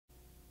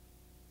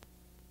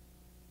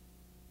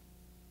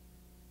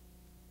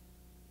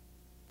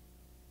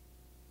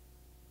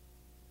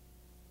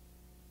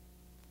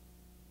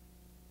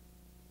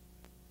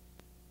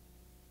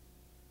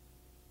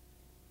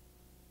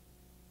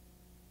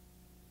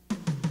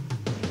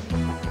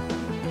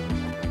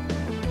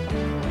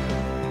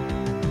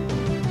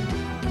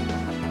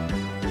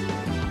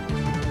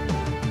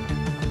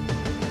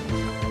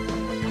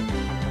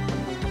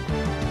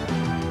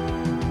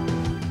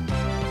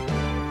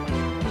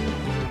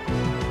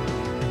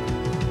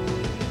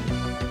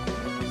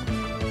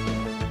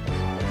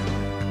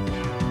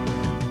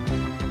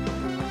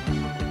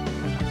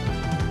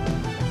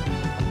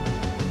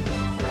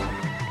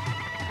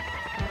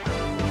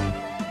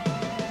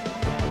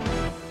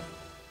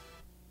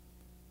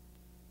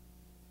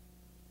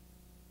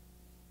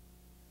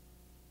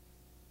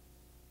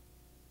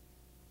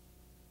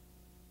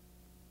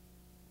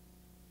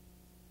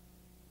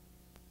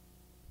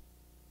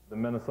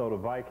Minnesota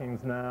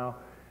Vikings now,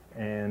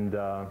 and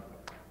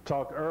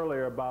talked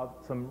earlier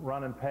about some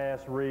run and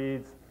pass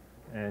reads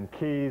and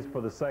keys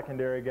for the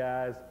secondary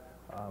guys.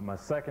 My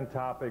second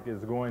topic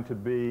is going to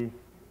be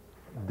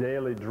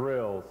daily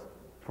drills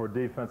for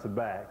defensive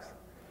backs.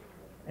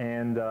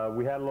 And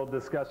we had a little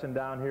discussion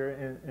down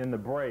here in the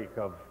break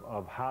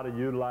of how to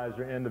utilize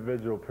your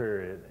individual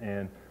period.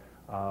 And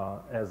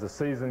as the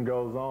season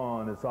goes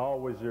on, it's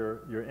always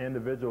your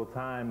individual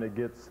time that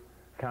gets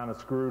kind of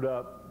screwed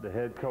up. The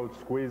head coach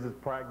squeezes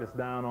practice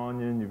down on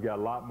you, and you've got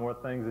a lot more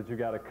things that you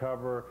got to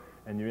cover,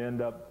 and you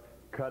end up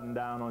cutting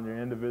down on your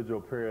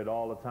individual period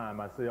all the time.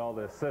 I see all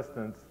the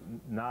assistants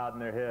nodding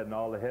their head, and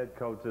all the head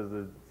coaches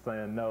are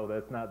saying, no,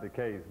 that's not the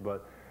case.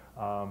 But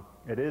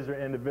it is your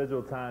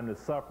individual time that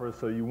suffers,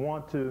 so you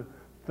want to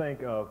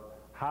think of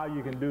how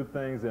you can do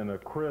things in a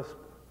crisp,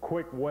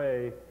 quick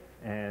way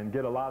and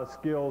get a lot of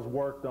skills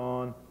worked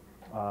on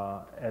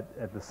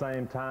at the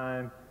same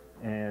time,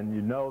 and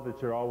you know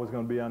that you're always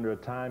going to be under a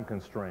time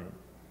constraint.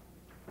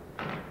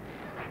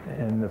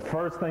 And the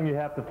first thing you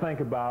have to think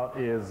about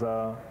is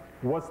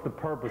what's the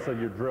purpose of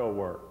your drill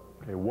work?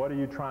 Okay, what are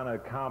you trying to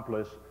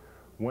accomplish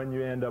when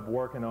you end up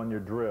working on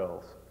your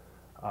drills?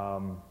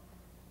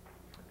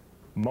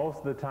 Most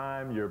of the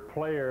time, your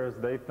players,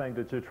 they think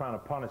that you're trying to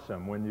punish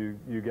them when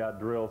you got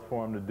drills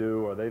for them to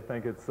do, or they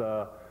think it's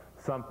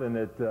something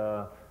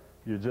that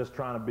you're just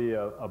trying to be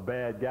a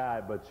bad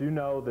guy, but you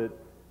know that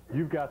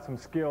you've got some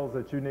skills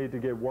that you need to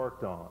get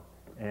worked on,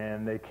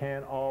 and they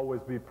can't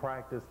always be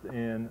practiced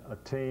in a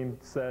team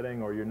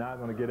setting, or you're not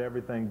going to get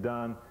everything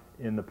done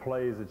in the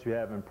plays that you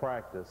have in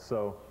practice.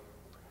 So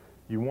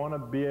you want to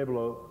be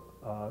able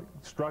to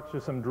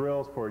structure some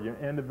drills for your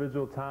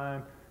individual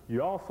time.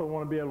 You also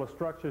want to be able to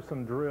structure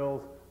some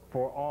drills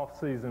for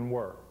off-season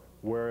work,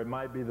 where it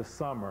might be the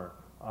summer,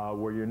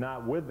 where you're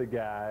not with the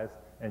guys,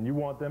 and you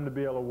want them to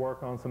be able to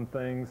work on some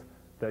things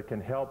that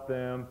can help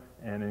them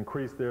and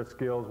increase their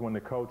skills when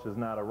the coach is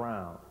not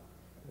around.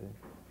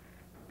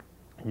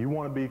 You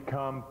want to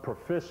become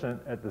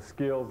proficient at the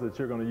skills that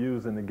you're going to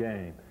use in the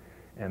game.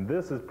 And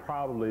this is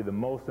probably the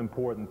most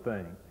important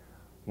thing.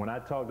 When I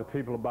talk to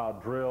people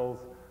about drills,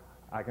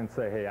 I can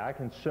say, hey, I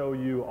can show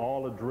you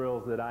all the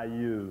drills that I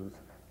use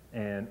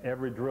and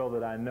every drill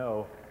that I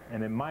know,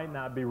 and it might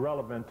not be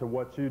relevant to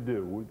what you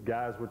do.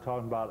 Guys, we're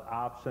talking about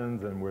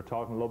options, and we're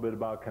talking a little bit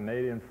about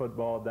Canadian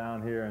football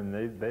down here,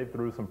 and they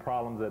threw some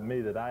problems at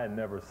me that I had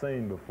never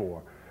seen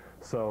before.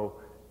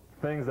 So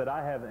things that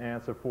I have the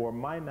answer for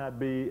might not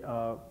be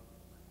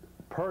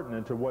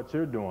pertinent to what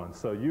you're doing.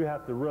 So you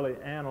have to really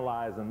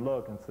analyze and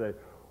look and say,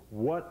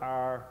 what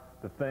are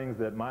the things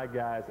that my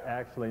guys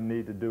actually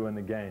need to do in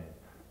the game?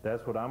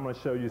 That's what I'm going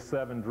to show you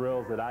 7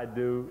 drills that I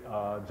do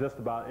just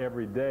about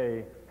every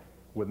day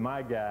with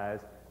my guys.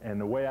 And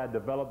the way I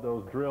developed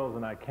those drills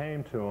and I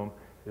came to them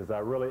is I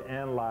really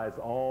analyzed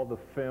all the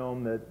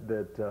film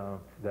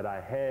that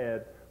I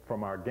had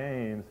from our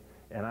games,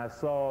 and I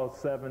saw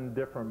 7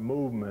 different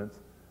movements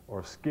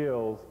or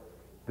skills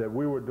that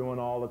we were doing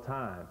all the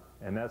time.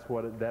 And that's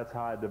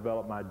how I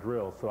developed my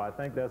drills. So I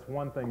think that's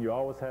one thing you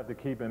always have to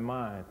keep in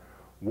mind.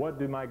 What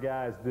do my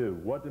guys do?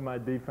 What do my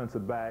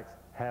defensive backs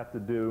have to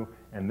do?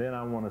 And then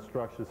I want to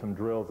structure some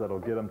drills that'll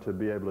get them to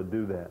be able to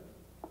do that.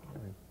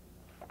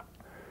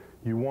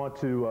 You want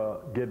to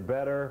get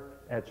better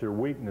at your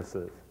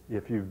weaknesses.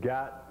 If you've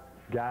got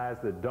guys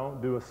that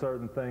don't do a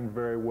certain thing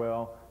very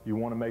well, you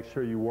want to make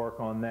sure you work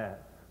on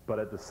that. But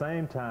at the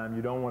same time,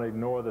 you don't want to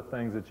ignore the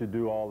things that you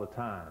do all the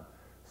time.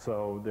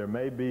 So there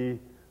may be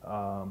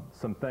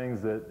some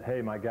things that,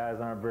 hey, my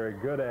guys aren't very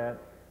good at,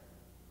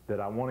 that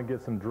I want to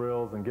get some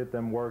drills and get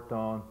them worked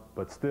on,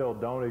 but still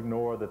don't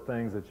ignore the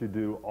things that you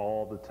do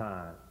all the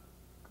time.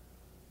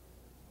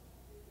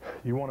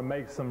 You want to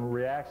make some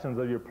reactions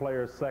of your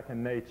players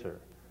second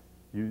nature.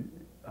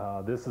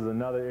 This is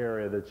another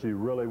area that you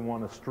really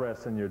want to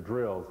stress in your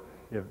drills.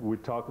 If we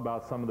talked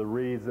about some of the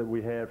reads that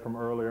we had from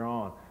earlier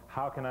on,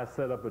 how can I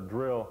set up a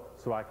drill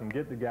so I can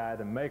get the guy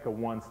to make a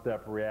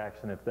one-step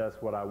reaction if that's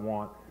what I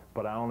want,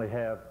 but I only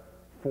have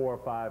 4 or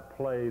 5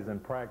 plays in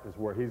practice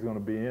where he's going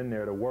to be in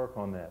there to work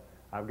on that.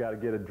 I've got to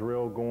get a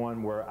drill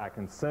going where I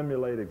can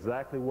simulate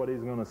exactly what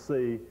he's going to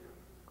see,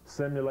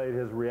 simulate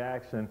his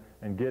reaction,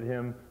 and get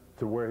him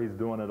to where he's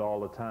doing it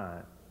all the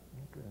time.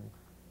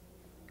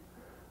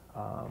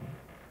 Okay.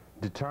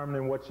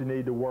 Determining what you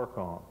need to work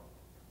on.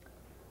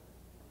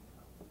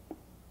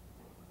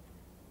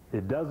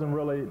 It doesn't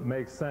really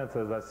make sense,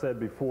 as I said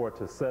before,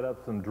 to set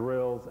up some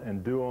drills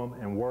and do them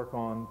and work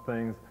on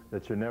things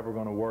that you're never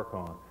going to work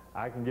on.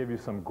 I can give you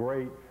some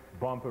great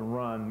bump and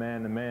run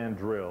man-to-man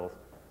drills,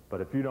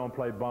 but if you don't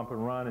play bump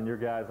and run and your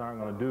guys aren't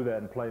going to do that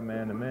and play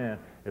man-to-man,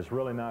 it's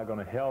really not going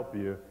to help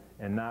you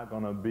and not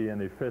going to be an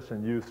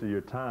efficient use of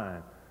your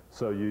time.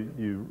 So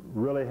you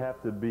really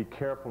have to be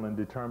careful in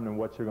determining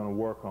what you're going to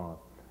work on.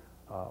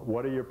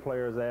 What are your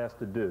players asked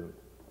to do?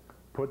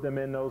 Put them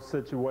in those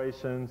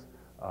situations.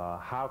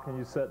 How can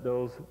you set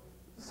those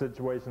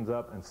situations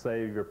up and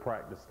save your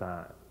practice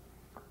time?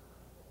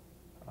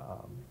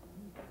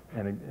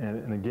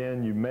 And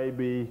again, you may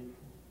be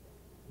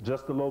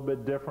just a little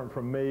bit different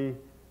from me.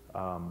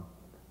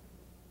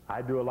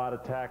 I do a lot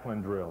of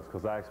tackling drills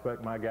because I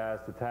expect my guys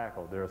to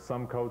tackle. There are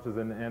some coaches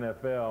in the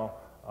NFL,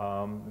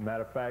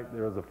 matter of fact,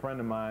 there was a friend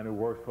of mine who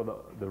works for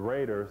the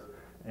Raiders,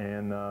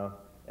 and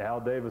Al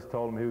Davis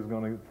told him he was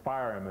going to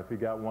fire him if he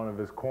got one of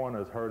his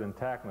corners hurt in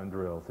tackling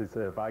drills. He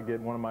said, if I get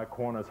one of my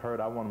corners hurt,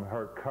 I want them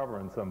hurt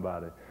covering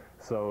somebody.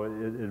 So it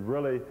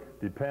really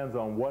depends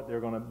on what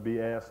they're going to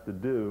be asked to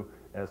do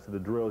as to the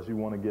drills you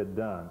want to get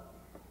done.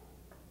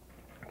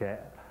 Okay,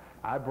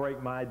 I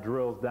break my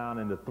drills down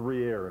into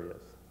 3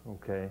 areas.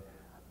 Okay,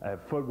 I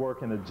have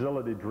footwork and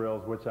agility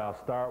drills, which I'll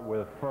start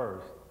with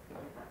first,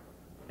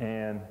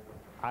 and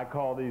I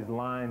call these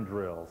line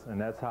drills, and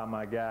that's how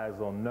my guys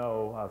will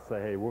know. I'll say,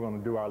 hey, we're going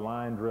to do our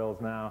line drills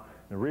now.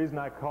 And the reason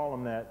I call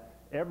them that,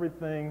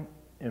 everything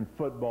in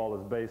football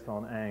is based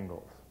on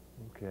angles,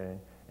 okay?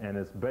 And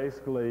it's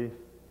basically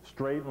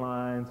straight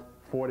lines,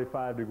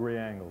 45-degree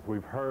angles.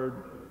 We've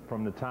heard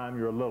from the time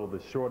you're little, the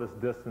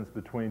shortest distance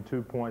between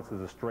 2 points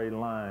is a straight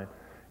line,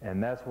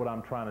 and that's what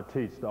I'm trying to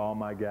teach to all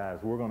my guys.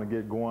 We're going to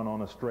get going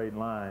on a straight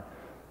line.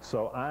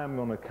 So I am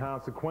going to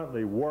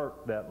consequently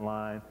work that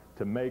line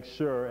to make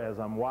sure as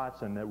I'm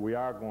watching that we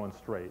are going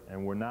straight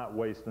and we're not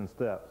wasting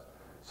steps.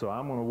 So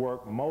I'm going to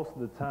work most of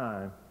the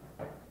time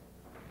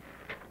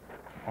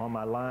on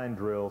my line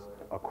drills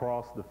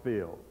across the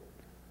field.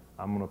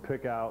 I'm going to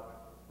pick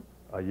out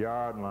a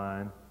yard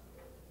line,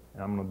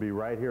 and I'm going to be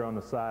right here on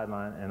the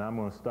sideline, and I'm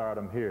going to start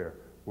them here.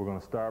 We're going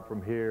to start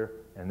from here,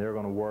 and they're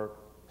going to work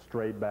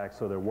straight back.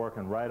 So they're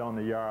working right on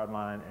the yard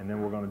line, and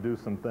then we're going to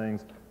do some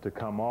things to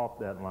come off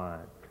that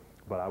line.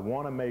 But I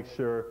want to make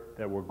sure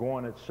that we're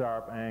going at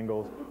sharp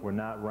angles, we're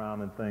not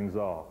rounding things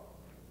off.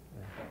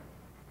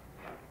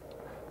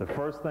 The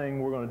first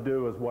thing we're going to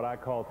do is what I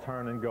call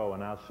turn and go,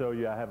 and I'll show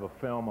you, I have a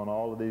film on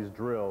all of these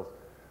drills,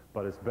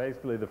 but it's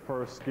basically the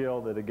first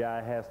skill that a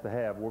guy has to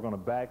have. We're going to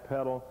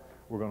backpedal,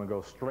 we're going to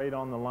go straight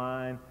on the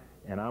line,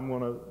 and I'm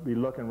going to be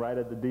looking right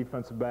at the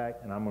defensive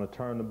back, and I'm going to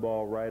turn the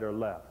ball right or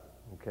left,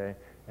 okay?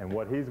 And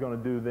what he's going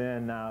to do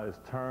then now is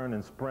turn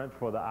and sprint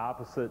for the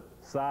opposite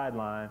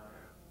sideline,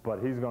 but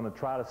he's going to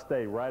try to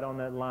stay right on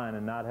that line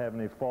and not have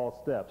any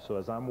false steps. So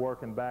as I'm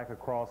working back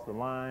across the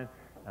line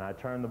and I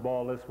turn the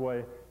ball this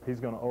way, he's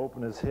going to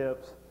open his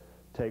hips,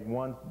 take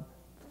one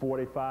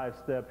 45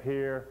 step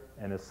here,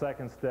 and his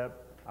second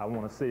step, I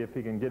want to see if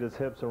he can get his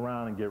hips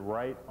around and get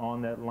right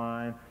on that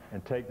line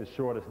and take the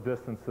shortest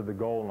distance to the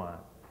goal line,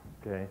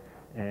 okay?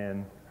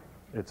 And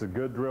it's a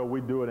good drill. We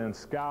do it in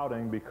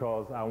scouting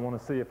because I want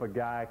to see if a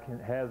guy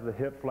has the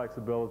hip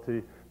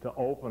flexibility to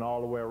open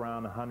all the way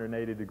around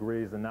 180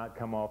 degrees and not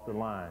come off the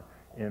line.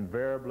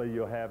 Invariably,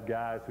 you'll have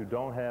guys who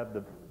don't have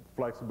the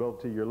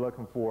flexibility you're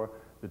looking for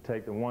to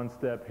take the one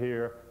step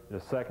here, the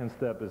second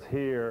step is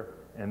here,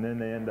 and then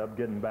they end up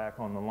getting back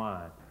on the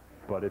line.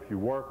 But if you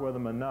work with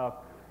them enough,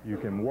 you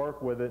can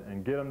work with it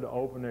and get them to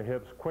open their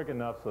hips quick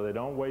enough so they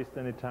don't waste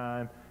any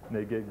time and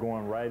they get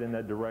going right in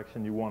that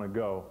direction you want to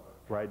go,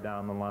 right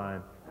down the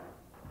line.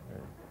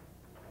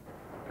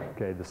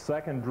 Okay, the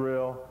second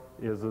drill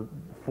is a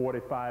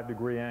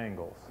 45-degree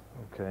angles,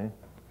 okay?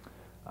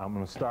 I'm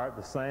going to start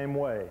the same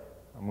way.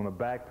 I'm going to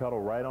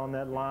backpedal right on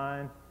that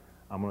line.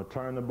 I'm going to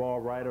turn the ball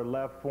right or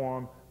left for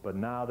them, but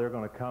now they're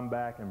going to come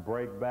back and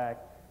break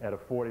back at a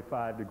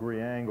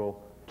 45-degree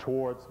angle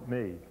towards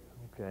me,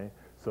 okay?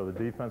 So the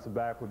defensive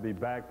back would be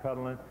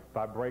backpedaling. If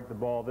I break the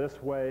ball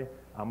this way,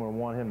 I'm going to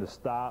want him to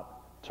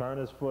stop, turn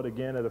his foot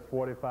again at a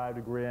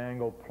 45-degree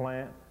angle,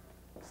 plant,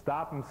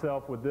 stop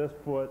himself with this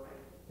foot,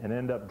 and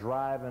end up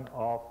driving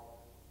off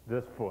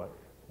this foot.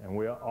 And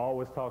we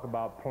always talk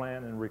about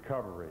plant and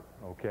recovery,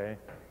 okay?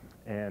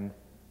 And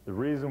the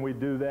reason we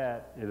do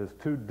that, it is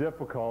too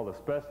difficult,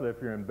 especially if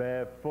you're in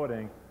bad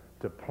footing,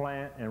 to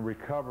plant and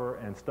recover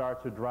and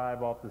start to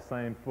drive off the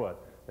same foot.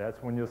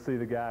 That's when you'll see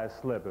the guys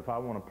slip. If I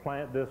want to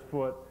plant this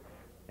foot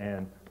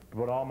and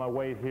put all my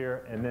weight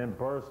here and then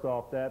burst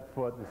off that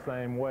foot the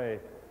same way,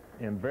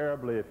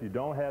 invariably, if you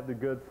don't have the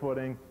good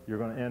footing, you're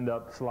going to end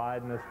up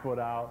sliding this foot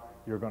out.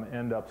 You're going to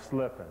end up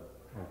slipping,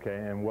 okay?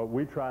 And what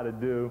we try to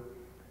do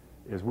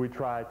is we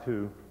try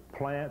to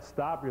plant,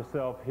 stop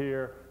yourself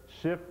here,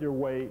 shift your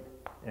weight,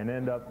 and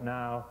end up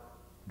now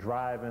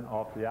driving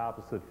off the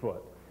opposite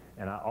foot.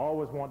 And I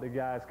always want the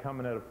guys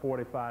coming at a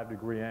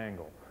 45-degree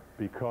angle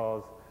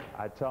because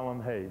I tell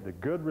them, hey, the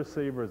good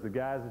receivers, the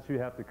guys that you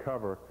have to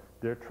cover,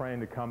 they're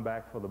trained to come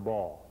back for the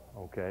ball,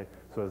 okay?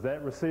 So as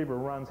that receiver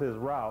runs his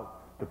route,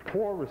 the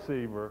poor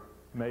receiver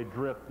may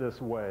drift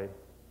this way,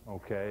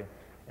 okay,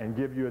 and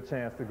give you a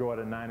chance to go at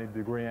a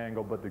 90-degree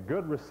angle, but the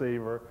good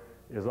receiver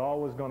is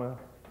always going to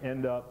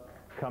end up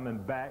coming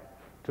back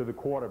to the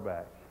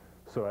quarterback.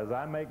 So as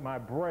I make my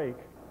break,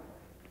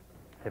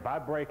 if I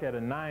break at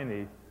a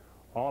 90,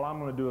 all I'm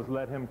going to do is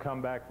let him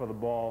come back for the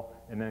ball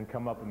and then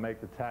come up and make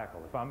the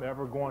tackle. If I'm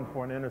ever going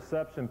for an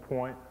interception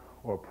point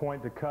or a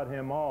point to cut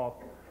him off,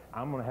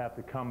 I'm going to have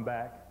to come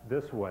back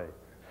this way.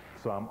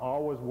 So I'm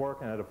always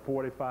working at a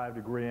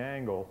 45-degree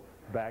angle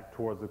back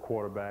towards the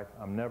quarterback.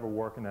 I'm never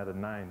working at a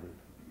 90.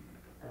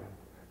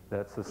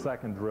 That's the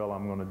second drill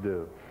I'm going to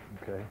do,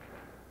 okay?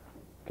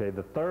 Okay,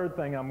 the third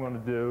thing I'm going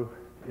to do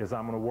is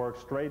I'm going to work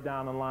straight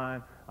down the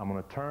line. I'm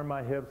going to turn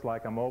my hips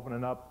like I'm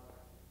opening up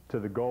to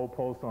the goal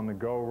post on the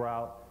go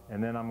route,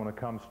 and then I'm going to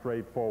come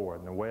straight forward.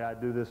 And the way I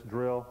do this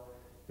drill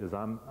is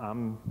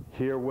I'm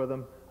here with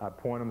them. I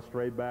point them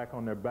straight back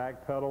on their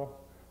back pedal,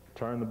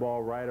 turn the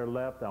ball right or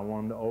left. I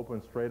want them to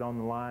open straight on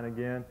the line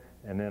again,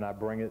 and then I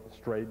bring it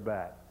straight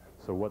back.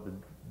 So what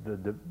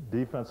the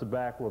defensive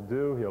back will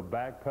do, he'll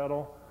back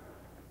pedal.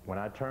 When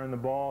I turn the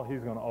ball,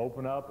 he's going to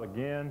open up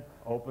again,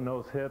 open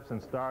those hips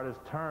and start his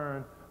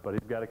turn, but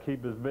he's got to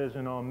keep his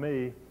vision on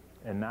me.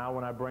 And now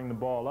when I bring the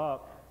ball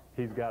up,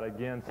 he's got to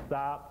again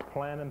stop,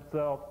 plant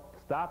himself,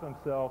 stop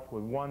himself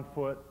with one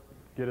foot,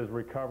 get his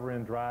recovery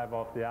and drive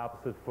off the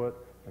opposite foot,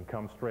 and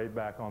come straight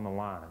back on the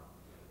line.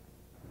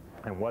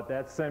 And what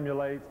that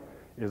simulates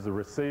is the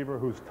receiver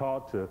who's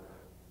taught to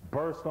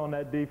burst on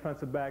that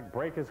defensive back,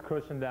 break his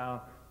cushion down,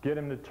 get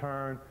him to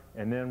turn,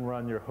 and then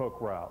run your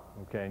hook route,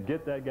 okay? And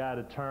get that guy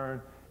to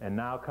turn, and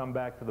now come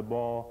back to the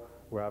ball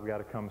where I've got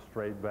to come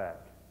straight back.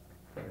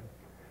 Okay?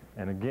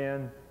 And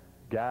again,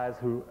 guys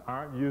who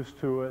aren't used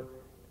to it,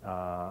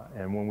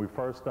 and when we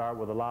first start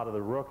with a lot of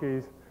the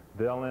rookies,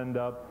 they'll end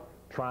up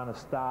trying to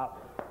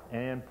stop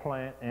and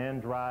plant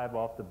and drive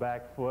off the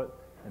back foot,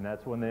 and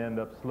that's when they end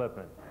up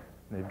slipping.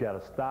 And they've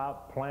got to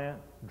stop, plant,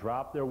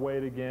 drop their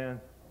weight again,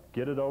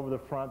 get it over the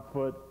front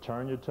foot,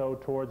 turn your toe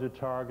towards your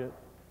target,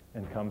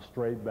 and come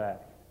straight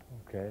back,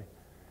 okay?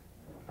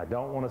 I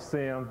don't want to see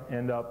them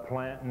end up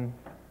planting,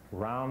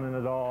 rounding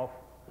it off.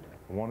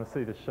 I want to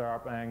see the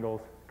sharp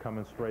angles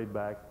coming straight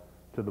back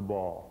to the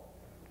ball,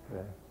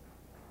 okay?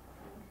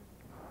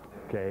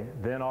 Okay,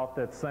 then off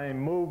that same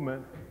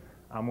movement,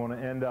 I'm going to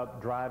end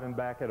up driving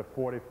back at a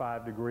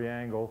 45-degree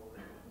angle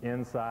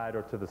inside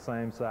or to the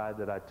same side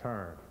that I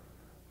turned.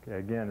 Okay,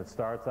 again, it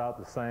starts out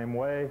the same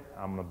way.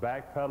 I'm going to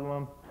backpedal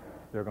them.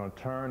 They're going to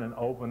turn and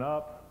open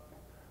up,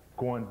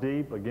 going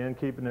deep, again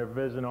keeping their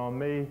vision on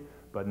me,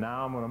 but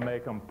now I'm going to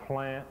make them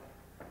plant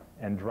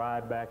and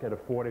drive back at a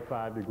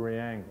 45-degree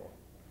angle.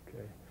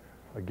 Okay.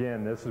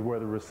 Again, this is where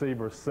the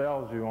receiver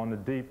sells you on the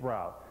deep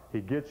route. He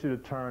gets you to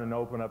turn and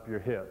open up your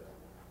hips.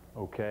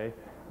 Okay.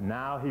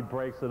 Now he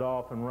breaks it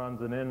off and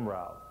runs an in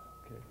route,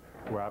 okay,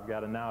 where I've got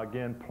to now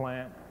again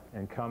plant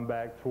and come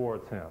back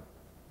towards him.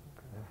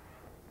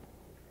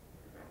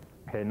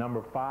 Okay,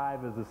 number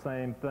 5 is the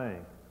same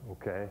thing.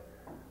 Okay.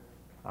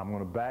 I'm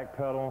going to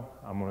backpedal,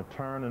 I'm going to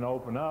turn and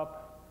open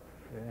up,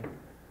 okay.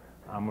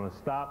 I'm going to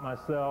stop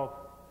myself.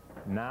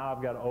 Now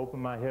I've got to open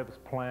my hips,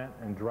 plant,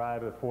 and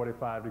drive at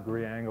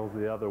 45-degree angles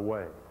the other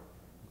way,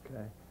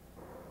 okay.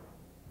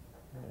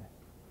 Okay.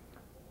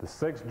 The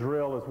 6th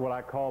drill is what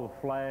I call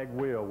the flag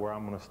wheel, where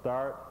I'm going to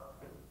start,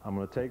 I'm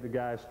going to take the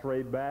guy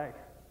straight back,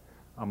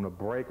 I'm going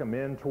to break him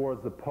in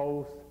towards the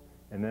post,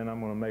 and then I'm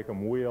going to make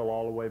him wheel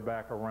all the way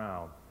back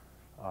around,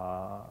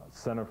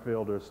 center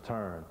fielder's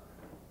turn.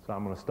 So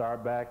I'm going to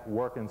start back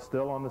working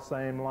still on the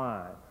same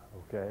line,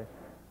 okay?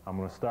 I'm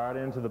going to start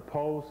into the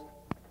post,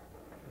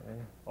 okay?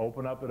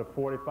 Open up at a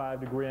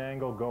 45-degree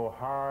angle, go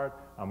hard.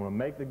 I'm going to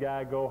make the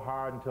guy go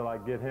hard until I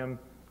get him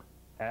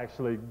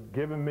actually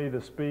giving me the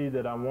speed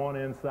that I want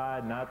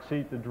inside, not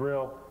cheat the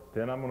drill.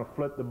 Then I'm going to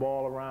flip the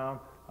ball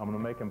around. I'm going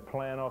to make him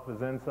plant off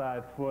his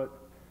inside foot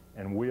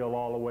and wheel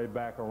all the way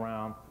back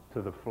around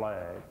to the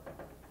flag.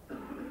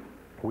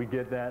 We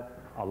get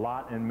that a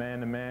lot in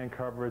man-to-man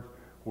coverage,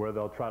 where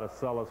they'll try to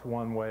sell us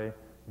one way,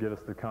 get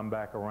us to come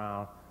back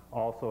around.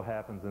 Also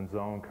happens in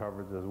zone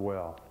coverage as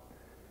well.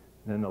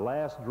 And then the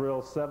last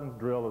drill, 7th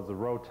drill, is the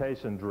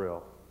rotation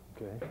drill,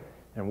 okay?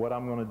 And what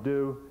I'm going to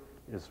do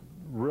is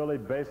really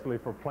basically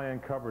for playing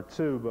cover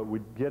 2, but we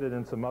get it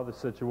in some other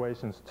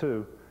situations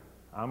too.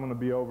 I'm going to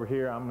be over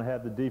here. I'm going to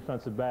have the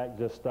defensive back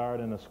just start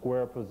in a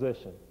square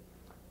position,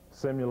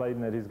 simulating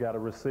that he's got a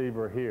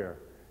receiver here.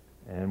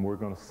 And we're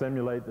going to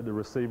simulate that the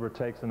receiver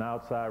takes an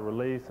outside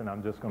release, and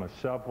I'm just going to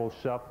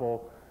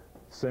shuffle,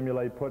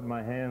 simulate putting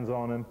my hands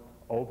on him,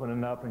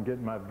 opening up and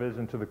getting my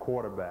vision to the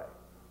quarterback.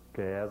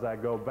 Okay, as I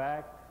go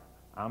back,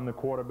 I'm the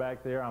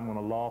quarterback there. I'm going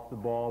to loft the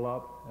ball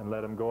up and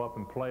let him go up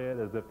and play it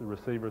as if the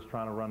receiver's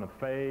trying to run a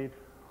fade.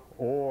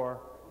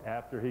 Or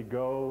after he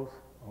goes,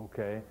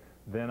 okay,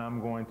 then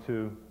I'm going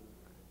to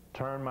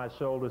turn my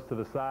shoulders to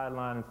the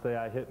sideline and say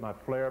I hit my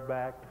flare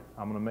back.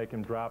 I'm going to make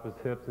him drop his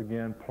hips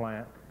again,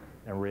 plant,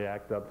 and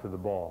react up to the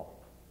ball.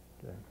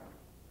 Okay.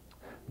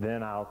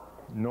 Then I'll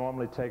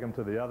normally take them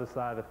to the other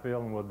side of the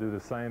field, and we'll do the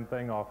same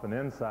thing off an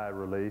inside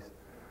release.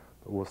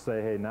 But we'll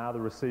say, hey, now the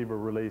receiver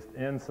released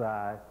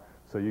inside,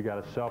 so you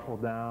got to shuffle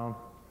down,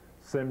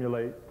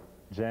 simulate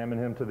jamming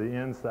him to the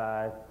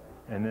inside,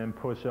 and then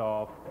push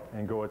off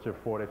and go at your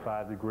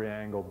 45-degree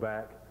angle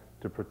back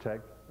to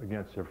protect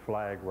against your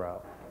flag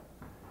route.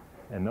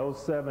 And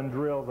those 7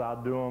 drills,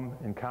 I'll do them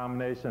in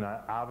combination. I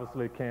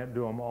obviously can't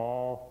do them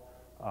all,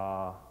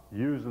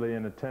 usually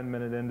in a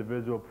 10-minute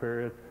individual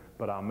period,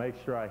 but I'll make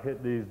sure I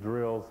hit these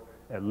drills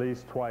at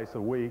least twice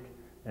a week,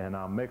 and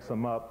I'll mix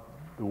them up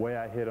the way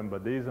I hit them.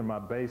 But these are my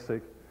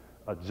basic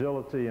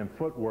agility and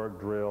footwork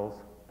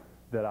drills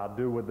that I'll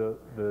do with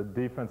the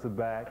defensive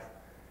backs.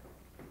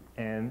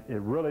 And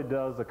it really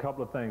does a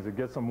couple of things. It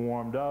gets them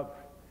warmed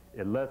up.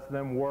 It lets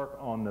them work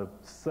on the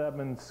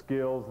 7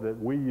 skills that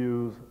we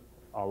use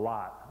a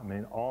lot. I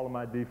mean, all of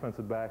my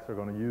defensive backs are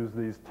going to use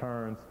these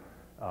turns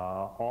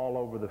all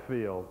over the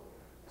field.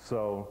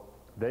 So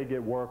they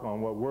get work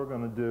on what we're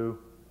going to do,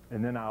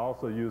 and then I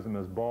also use them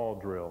as ball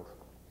drills.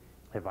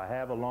 If I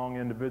have a long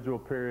individual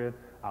period,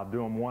 I'll do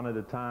them one at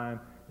a time,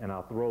 and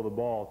I'll throw the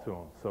ball to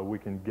them so we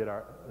can get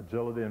our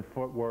agility and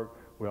footwork.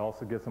 We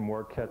also get some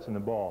work catching the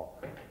ball.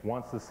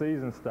 Once the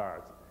season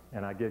starts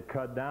and I get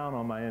cut down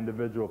on my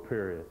individual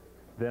period,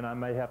 then I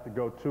may have to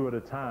go 2 at a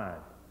time.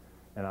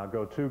 And I'll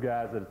go 2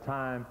 guys at a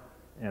time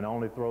and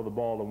only throw the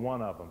ball to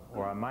one of them.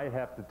 Or I might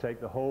have to take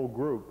the whole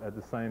group at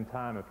the same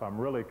time if I'm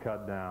really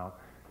cut down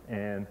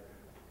and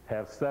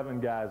have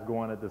 7 guys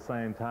going at the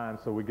same time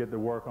so we get to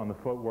work on the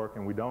footwork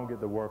and we don't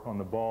get to work on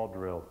the ball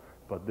drills.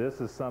 But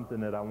this is something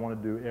that I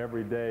want to do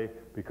every day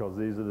because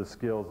these are the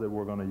skills that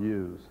we're going to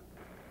use.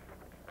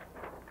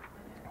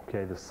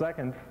 Okay, the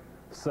second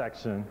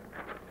section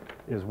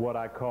is what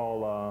I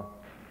call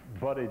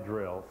buddy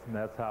drills, and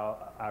that's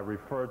how I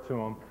refer to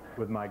them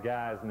with my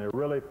guys, and they're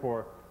really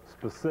for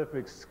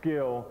specific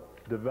skill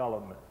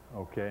development,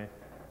 okay?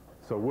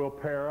 So we'll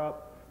pair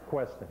up.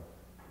 Question?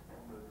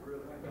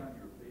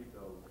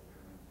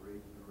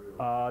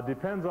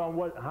 Depends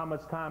on how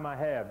much time I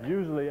have.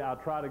 Usually I'll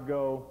try to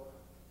go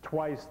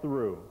twice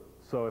through.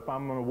 So if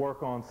I'm going to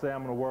work on, say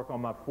I'm going to work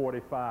on my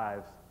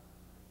 45s,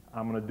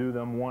 I'm going to do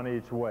them 1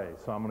 each way.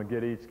 So I'm going to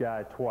get each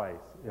guy twice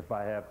if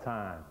I have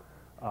time.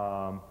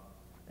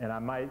 And I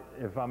might,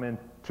 if I'm in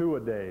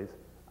 2-a-days,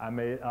 I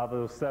may, out of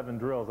those 7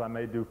 drills, I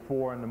may do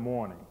 4 in the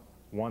morning,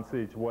 once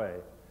each way.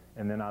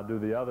 And then I'll do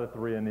the other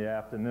 3 in the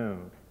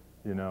afternoon,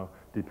 you know,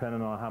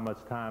 depending on how much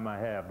time I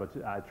have. But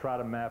I try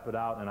to map it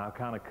out, and I'll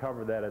kind of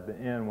cover that at the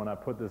end when I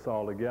put this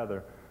all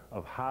together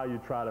of how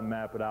you try to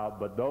map it out.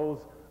 But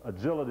those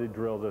agility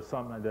drills are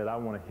something that I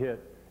want to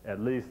hit at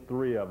least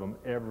 3 of them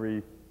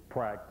every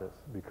practice,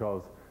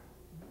 because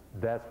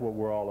that's what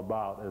we're all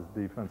about as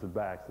defensive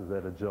backs, is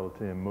that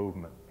agility and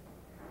movement.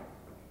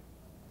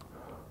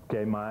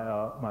 Okay,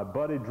 my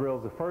buddy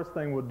drills, the first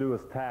thing we'll do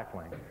is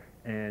tackling.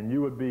 And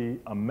you would be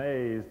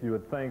amazed, you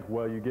would think,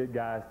 well, you get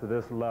guys to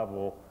this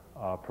level,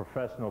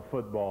 professional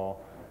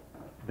football,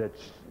 that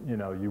you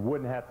know, you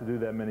wouldn't have to do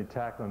that many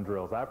tackling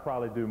drills. I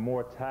probably do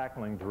more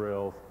tackling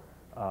drills,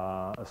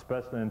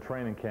 especially in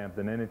training camp,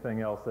 than anything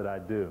else that I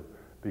do,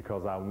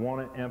 because I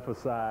want to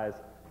emphasize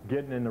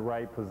getting in the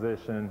right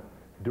position,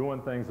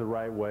 doing things the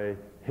right way,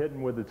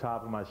 hitting with the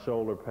top of my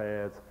shoulder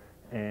pads,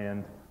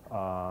 and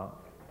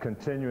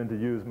continuing to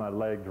use my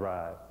leg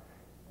drive.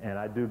 And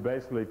I do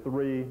basically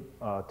 3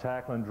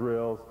 tackling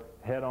drills: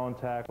 head-on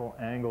tackle,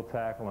 angle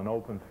tackle, and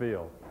open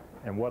field.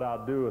 And what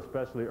I'll do,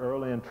 especially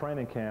early in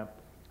training camp,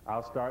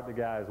 I'll start the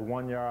guys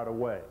 1 yard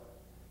away.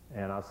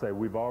 And I'll say,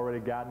 we've already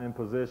gotten in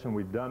position,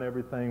 we've done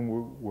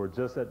everything, we're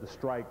just at the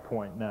strike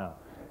point now.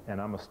 And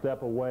I'm a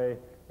step away,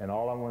 and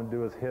all I want to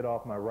do is hit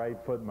off my right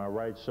foot and my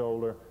right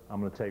shoulder. I'm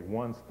going to take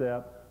 1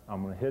 step,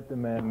 I'm going to hit the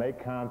man,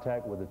 make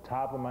contact with the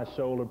top of my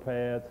shoulder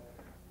pads.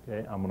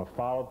 Okay, I'm going to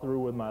follow through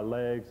with my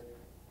legs,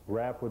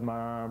 wrap with my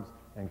arms,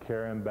 and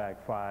carry him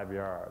back 5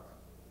 yards.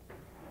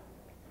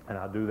 And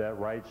I'll do that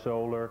right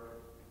shoulder,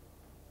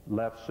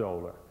 left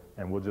shoulder,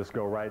 and we'll just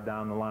go right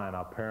down the line.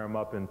 I'll pair them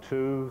up in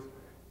 2s,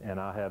 and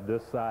I'll have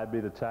this side be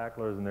the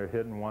tacklers, and they're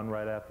hitting one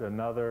right after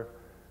another.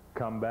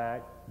 Come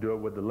back, do it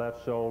with the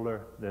left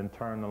shoulder, then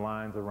turn the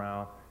lines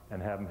around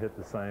and have them hit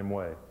the same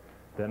way.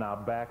 Then I'll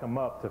back them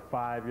up to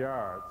 5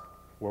 yards,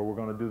 where we're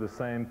going to do the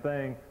same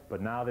thing, but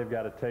now they've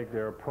got to take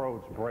their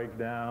approach, break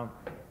down,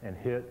 and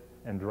hit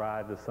and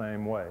drive the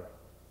same way.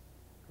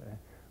 Okay?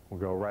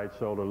 We'll go right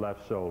shoulder,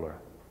 left shoulder.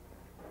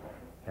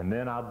 And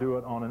then I'll do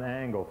it on an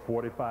angle,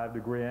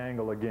 45-degree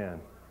angle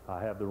again.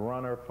 I have the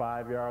runner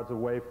 5 yards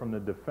away from the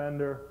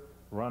defender.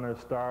 Runner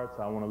starts.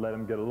 I want to let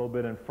him get a little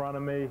bit in front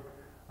of me.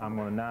 I'm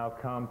going to now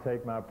come,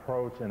 take my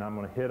approach, and I'm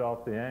going to hit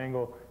off the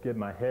angle, get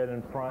my head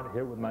in front,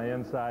 hit with my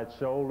inside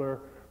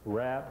shoulder,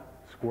 wrap,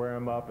 square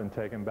him up, and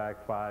take him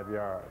back 5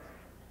 yards.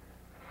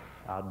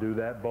 I'll do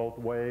that both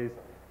ways.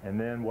 And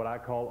then what I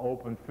call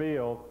open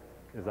field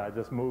is I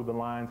just move the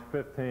lines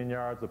 15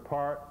 yards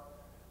apart.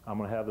 I'm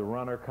going to have the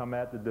runner come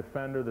at the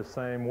defender the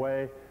same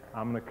way.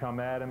 I'm going to come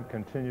at him,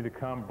 continue to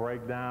come,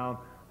 break down.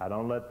 I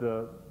don't let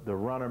the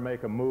runner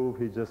make a move.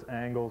 He just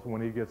angles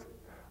when he gets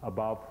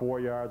about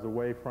 4 yards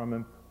away from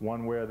him,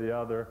 one way or the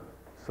other.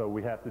 So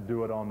we have to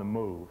do it on the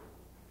move.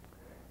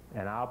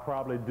 And I'll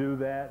probably do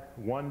that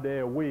 1 day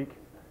a week.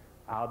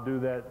 I'll do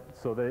that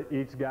so that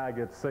each guy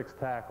gets 6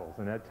 tackles.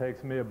 And that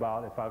takes me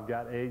about, if I've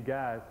got 8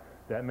 guys,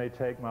 that may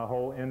take my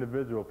whole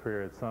individual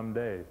period some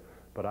days.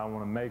 But I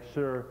want to make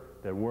sure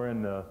that we're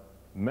in the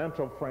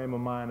mental frame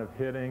of mind of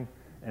hitting,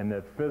 and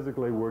that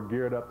physically we're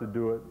geared up to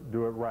do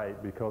it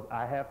right, because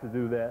I have to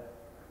do that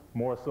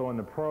more so in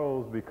the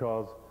pros,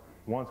 because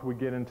once we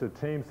get into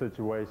team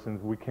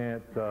situations, we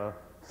can't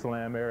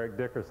slam Eric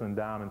Dickerson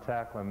down and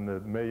tackle him, the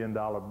 $1 million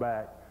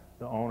back.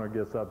 The owner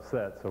gets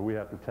upset, so we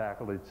have to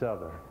tackle each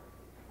other.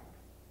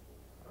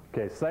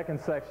 Okay, second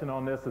section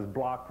on this is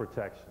block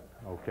protection,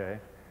 okay?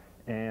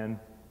 And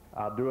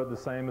I'll do it the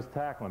same as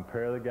tackling.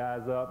 Pair the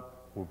guys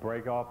up, we'll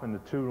break off into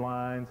two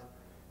lines,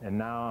 and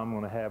now I'm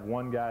going to have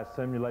one guy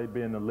simulate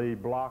being the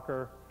lead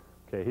blocker.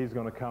 Okay, he's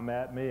going to come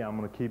at me. I'm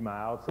going to keep my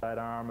outside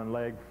arm and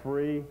leg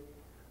free.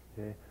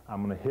 Okay,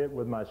 I'm going to hit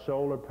with my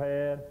shoulder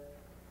pad,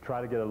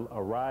 try to get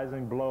a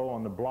rising blow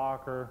on the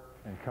blocker,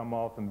 and come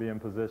off and be in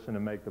position to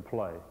make the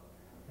play.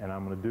 And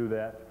I'm going to do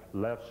that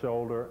left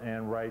shoulder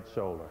and right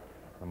shoulder.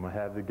 I'm going to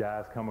have the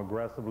guys come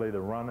aggressively. The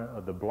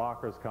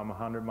blockers come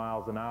 100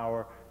 miles an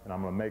hour, and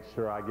I'm going to make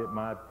sure I get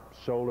my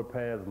shoulder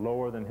pads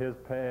lower than his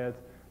pads,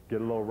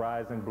 get a little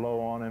rising blow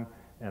on him,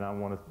 and I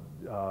want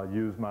to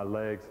use my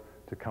legs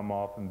to come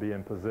off and be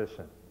in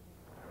position.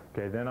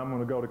 Okay, then I'm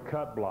going to go to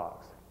cut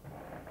blocks.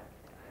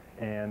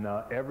 And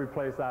every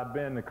place I've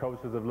been, the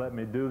coaches have let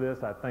me do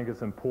this. I think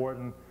it's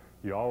important.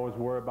 You always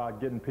worry about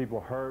getting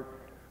people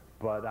hurt,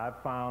 but I've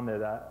found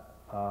that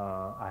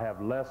I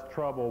have less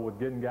trouble with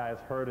getting guys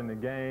hurt in the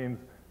games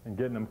and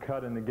getting them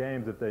cut in the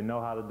games if they know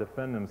how to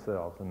defend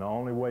themselves. And the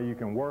only way you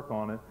can work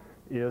on it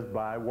is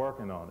by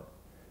working on it.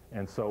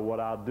 And so what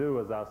I'll do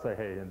is I'll say,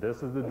 hey, and this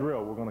is the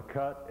drill. We're going to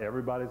cut.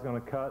 Everybody's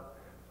going to cut.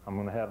 I'm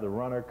going to have the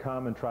runner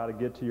come and try to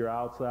get to your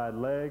outside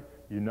leg.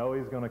 You know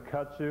he's going to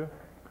cut you.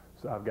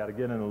 So I've got to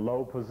get in a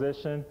low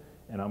position,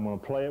 and I'm going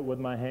to play it with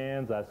my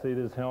hands. I see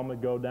this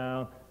helmet go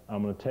down.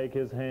 I'm going to take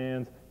his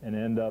hands and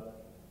end up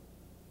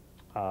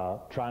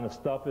trying to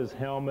stuff his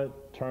helmet,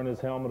 turn his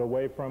helmet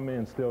away from me,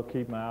 and still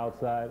keep my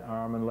outside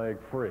arm and leg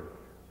free.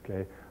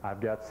 Okay?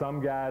 I've got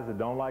some guys that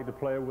don't like to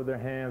play it with their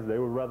hands. They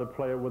would rather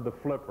play it with the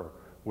flipper,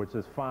 which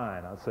is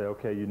fine. I'll say,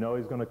 okay, you know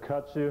he's going to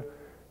cut you.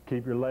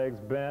 Keep your legs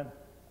bent,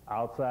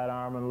 outside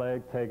arm and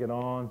leg, take it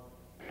on,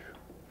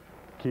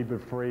 keep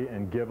it free,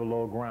 and give a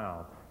little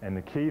ground. And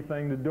the key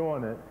thing to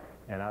doing it,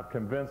 and I've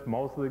convinced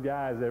most of the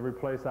guys every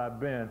place I've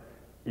been,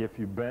 if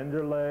you bend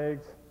your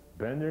legs,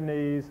 bend your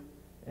knees,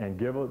 and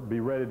be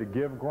ready to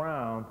give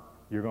ground,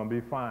 you're going to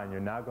be fine. You're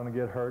not going to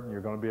get hurt, and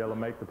you're going to be able to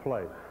make the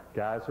play.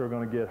 Guys who are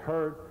going to get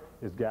hurt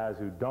is guys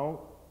who don't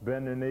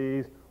bend their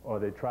knees or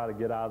they try to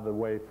get out of the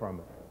way from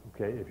it.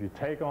 Okay? If you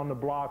take on the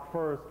block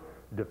first,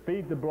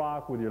 defeat the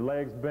block with your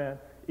legs bent,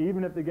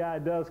 even if the guy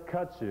does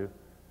cut you,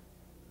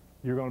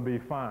 you're going to be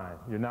fine.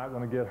 You're not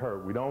going to get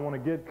hurt. We don't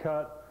want to get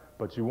cut,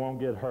 but you won't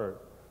get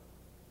hurt.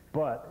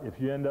 But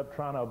if you end up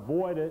trying to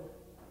avoid it,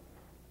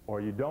 or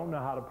you don't know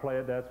how to play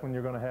it, that's when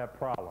you're going to have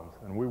problems.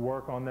 And we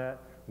work on that.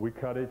 We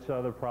cut each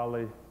other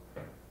probably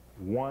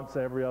once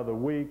every other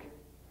week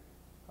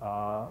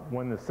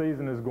when the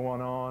season is going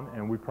on,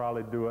 and we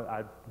probably do it,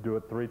 I do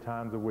it 3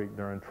 times a week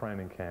during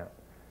training camp.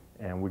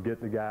 And we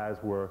get the guys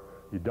where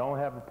you don't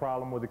have a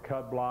problem with the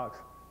cut blocks,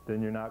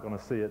 then you're not going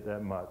to see it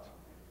that much.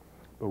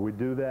 But we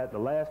do that. The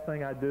last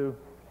thing I do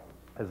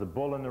is a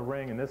bull in the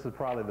ring, and this is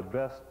probably the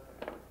best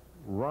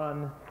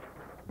run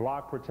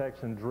block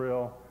protection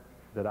drill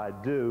that I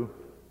do.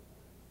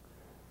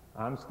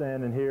 I'm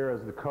standing here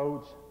as the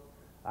coach.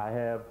 I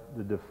have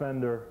the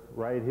defender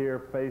right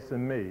here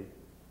facing me.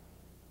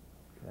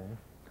 Okay.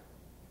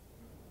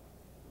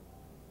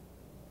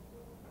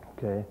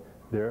 Okay.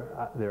 There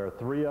are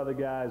 3 other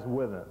guys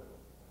with him.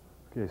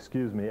 Okay,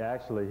 excuse me.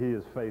 Actually, he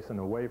is facing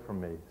away from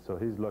me, so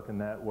he's looking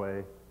that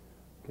way.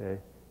 Okay.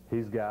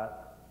 He's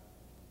got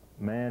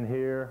man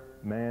here,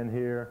 man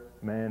here,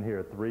 man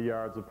here, 3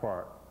 yards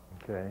apart.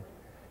 Okay.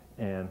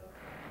 And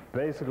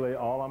basically,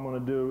 all I'm going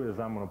to do is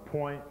I'm going to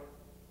point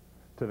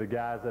to the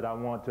guys that I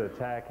want to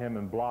attack him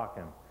and block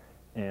him.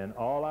 And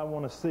all I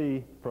want to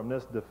see from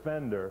this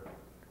defender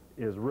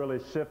is really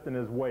shifting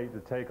his weight to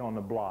take on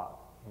the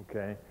block.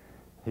 Okay?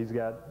 He's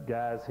got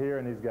guys here,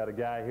 and he's got a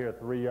guy here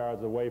 3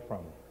 yards away from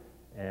him.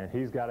 And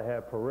he's got to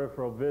have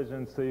peripheral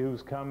vision, see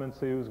who's coming,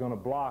 see who's going to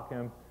block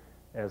him.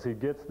 As he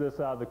gets this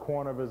out of the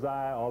corner of his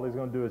eye, all he's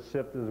going to do is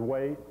shift his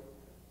weight,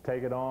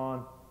 take it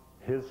on,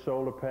 his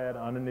shoulder pad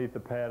underneath the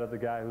pad of the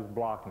guy who's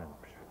blocking him.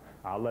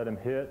 I'll let him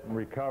hit and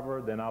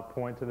recover, then I'll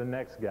point to the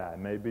next guy,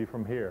 maybe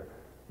from here.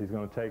 He's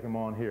going to take him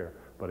on here.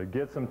 But it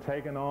gets him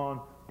taken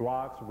on,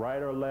 blocks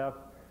right or left,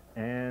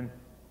 and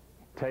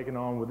taken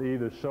on with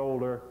either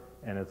shoulder.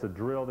 And it's a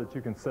drill that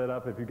you can set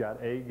up. If you've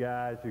got 8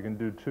 guys, you can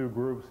do 2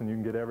 groups, and you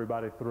can get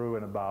everybody through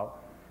in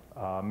about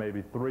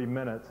maybe 3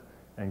 minutes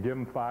and give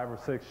them 5 or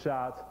 6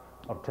 shots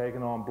of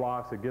taking on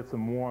blocks. It gets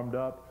them warmed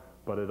up.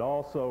 But it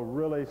also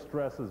really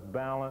stresses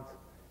balance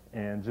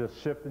and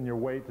just shifting your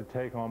weight to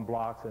take on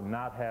blocks and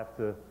not have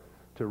to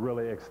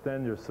really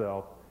extend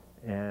yourself.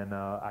 And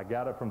I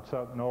got it from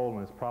Chuck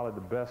Nolan. It's probably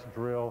the best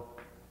drill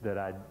that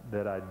I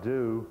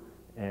do.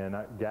 And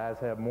guys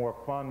have more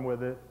fun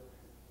with it,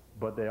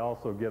 but they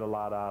also get a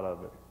lot out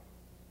of it.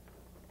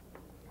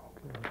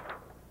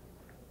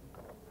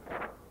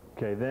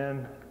 Okay,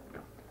 then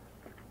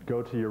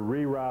go to your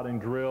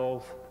rerouting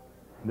drills.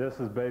 This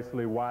is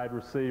basically wide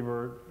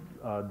receiver,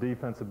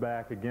 defensive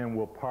back. Again,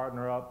 we'll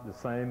partner up, the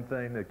same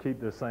thing, to keep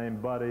the same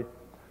buddy.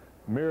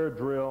 Mirror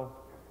drill.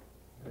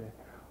 Okay.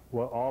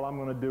 Well, all I'm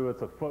going to do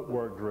is a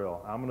footwork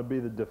drill. I'm going to be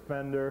the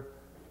defender.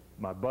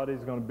 My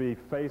buddy's going to be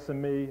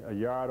facing me a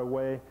yard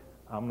away.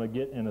 I'm going to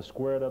get in a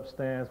squared up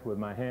stance with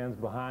my hands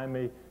behind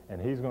me, and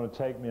he's going to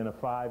take me in a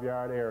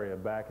 5-yard area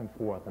back and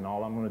forth. And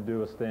all I'm going to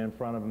do is stay in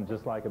front of him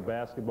just like a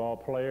basketball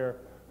player,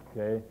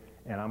 okay?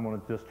 And I'm going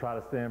to just try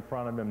to stay in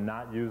front of him,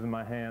 not using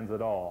my hands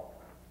at all,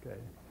 okay?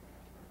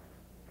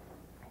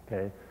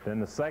 Okay. Then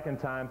the second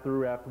time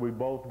through, after we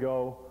both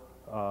go,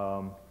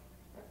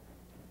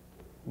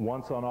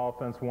 once on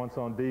offense, once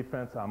on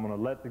defense, I'm going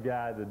to let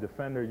the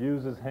defender,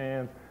 use his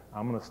hands.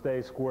 I'm going to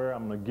stay square.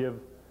 I'm going to give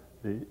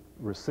the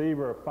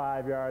receiver a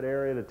 5-yard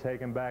area to take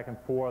him back and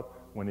forth.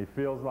 When he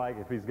feels like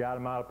if he's got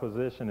him out of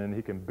position and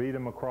he can beat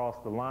him across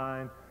the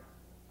line,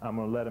 I'm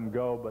going to let him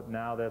go. But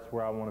now that's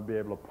where I want to be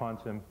able to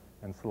punch him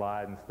and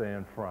slide and stay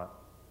in front.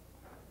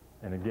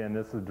 And again,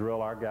 this is a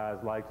drill our guys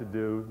like to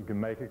do. You can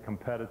make it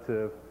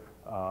competitive.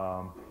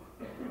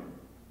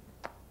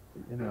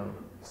 You know,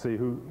 see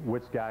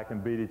which guy can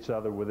beat each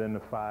other within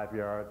the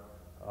 5-yard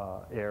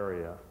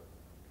area.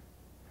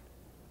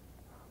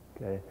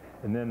 Okay,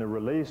 and then the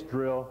release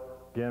drill,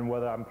 again,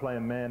 whether I'm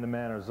playing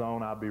man-to-man or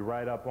zone, I'll be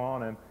right up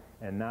on him,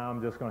 and now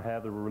I'm just going to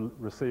have the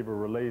receiver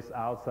release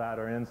outside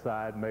or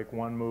inside, make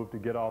one move to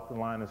get off the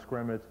line of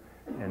scrimmage,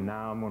 and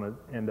now I'm going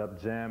to end up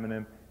jamming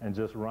him and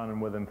just running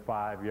with him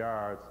 5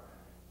 yards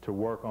to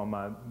work on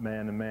my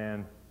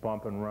man-to-man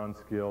bump and run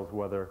skills,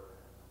 whether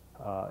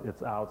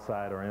it's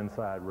outside or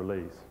inside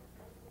release.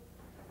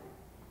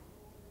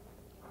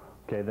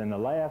 Okay, then the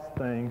last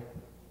thing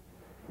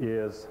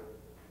is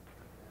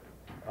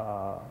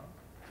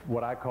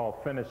what I call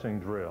finishing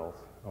drills,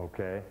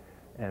 okay?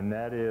 And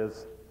that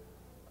is,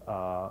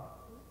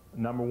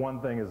 number one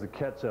thing is a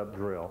catch-up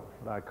drill,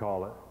 I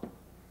call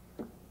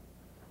it.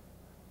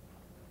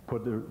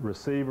 Put the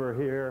receiver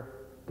here,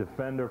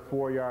 defender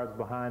 4 yards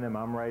behind him,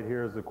 I'm right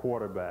here as the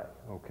quarterback,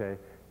 okay?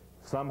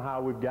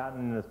 Somehow we've gotten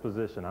in this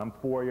position. I'm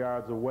 4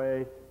 yards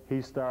away,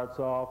 he starts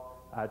off,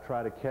 I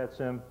try to catch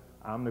him,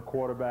 I'm the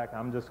quarterback,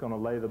 I'm just going to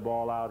lay the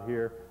ball out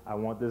here. I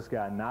want this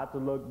guy not to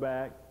look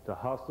back, to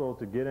hustle,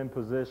 to get in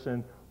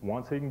position.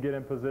 Once he can get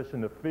in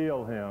position to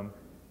feel him,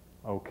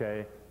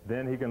 okay,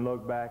 then he can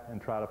look back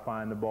and try to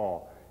find the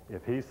ball.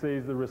 If he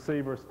sees the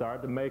receiver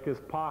start to make his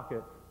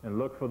pocket and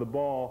look for the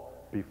ball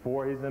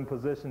before he's in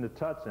position to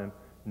touch him,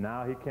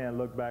 now he can't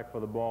look back for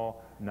the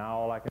ball. Now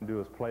all I can do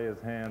is play his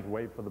hands,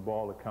 wait for the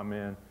ball to come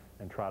in,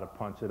 and try to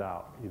punch it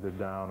out, either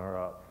down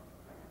or up.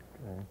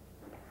 Okay.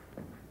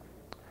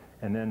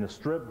 And then the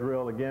strip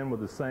drill, again,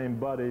 with the same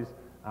buddies.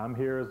 I'm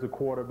here as the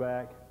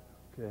quarterback,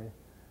 okay.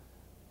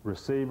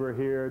 Receiver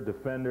here,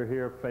 defender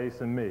here,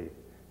 facing me.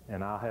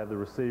 And I'll have the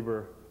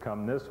receiver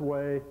come this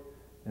way,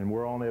 and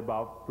we're only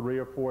about 3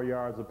 or 4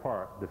 yards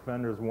apart.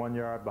 Defender's 1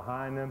 yard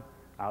behind him.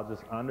 I'll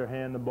just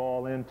underhand the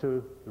ball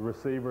into the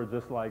receiver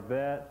just like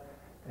that,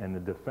 and the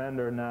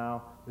defender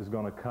now is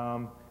going to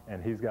come,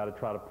 and he's got to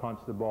try to punch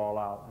the ball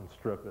out and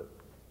strip it,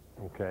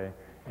 okay?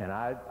 And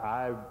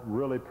I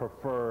really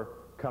prefer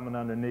coming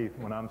underneath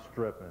when I'm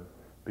stripping,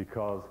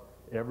 because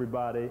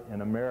everybody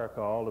in America,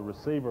 all the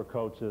receiver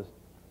coaches,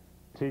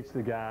 teach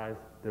the guys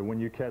that when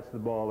you catch the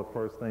ball, the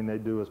first thing they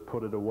do is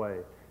put it away.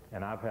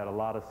 And I've had a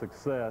lot of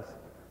success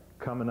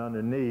coming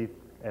underneath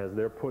as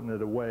they're putting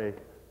it away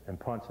and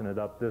punching it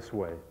up this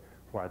way.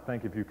 Where I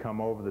think if you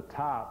come over the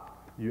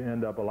top, you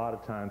end up a lot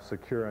of times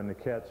securing the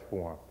catch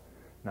for them.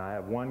 Now I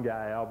have one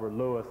guy, Albert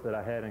Lewis, that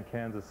I had in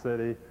Kansas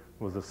City,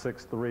 was a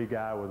 6'3"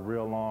 guy with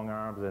real long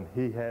arms, and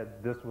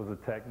this was a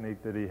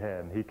technique that he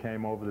had. And he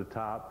came over the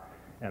top,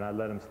 and I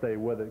let him stay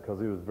with it because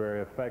he was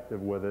very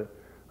effective with it.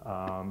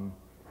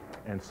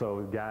 And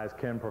so guys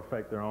can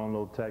perfect their own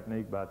little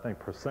technique, but I think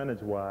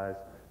percentage-wise,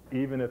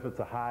 even if it's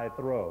a high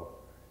throw,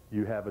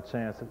 you have a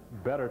chance,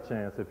 better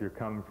chance if you're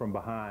coming from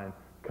behind,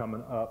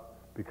 coming up,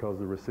 because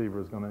the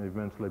receiver is going to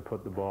eventually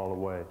put the ball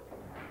away.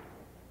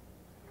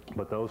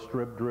 But those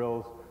strip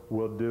drills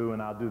we'll do,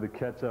 and I'll do the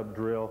catch-up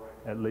drill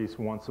at least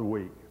once a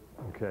week,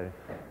 okay?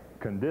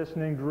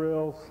 Conditioning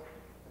drills.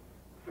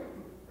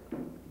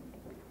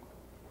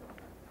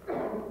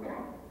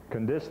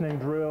 Conditioning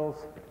drills,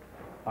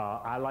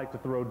 I like to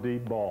throw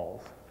deep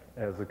balls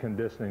as a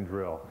conditioning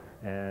drill.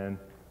 And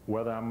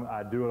whether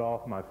I do it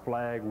off my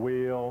flag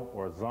wheel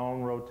or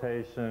zone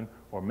rotation,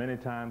 or many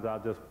times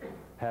I'll just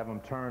have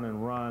them turn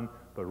and run,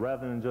 but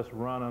rather than just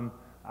run them,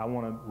 I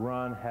want to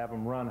run, have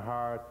them run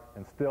hard,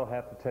 and still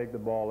have to take the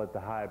ball at the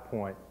high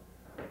point.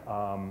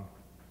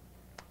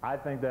 I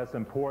think that's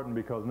important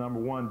because, number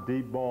one,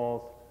 deep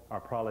balls are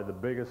probably the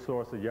biggest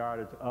source of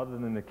yardage other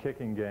than the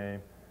kicking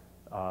game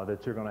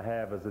that you're going to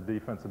have as a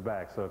defensive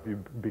back. So if you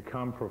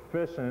become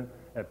proficient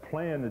at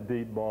playing the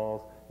deep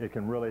balls, it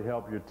can really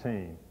help your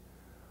team.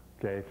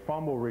 Okay,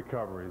 fumble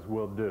recoveries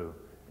will do.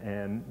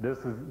 And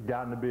this has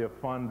gotten to be a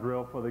fun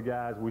drill for the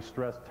guys. We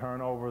stress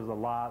turnovers a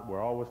lot.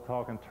 We're always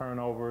talking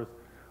turnovers.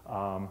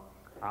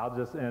 I'll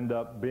just end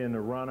up being the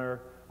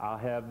runner. I'll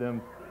have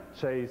them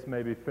chase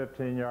maybe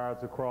 15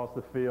 yards across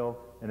the field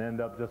and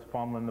end up just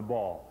fumbling the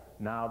ball.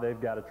 Now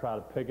they've got to try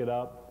to pick it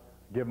up,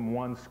 give them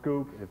one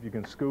scoop. If you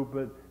can scoop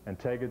it and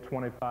take it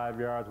 25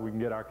 yards, we can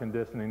get our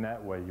conditioning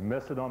that way. You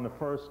miss it on the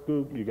first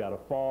scoop, you got to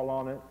fall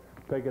on it,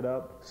 pick it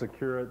up,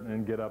 secure it, and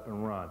then get up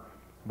and run.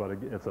 but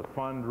it's a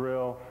fun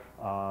drill.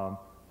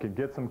 Can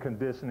get some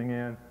conditioning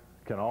in,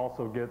 can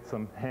also get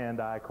some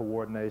hand-eye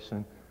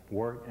coordination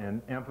work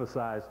and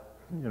emphasize,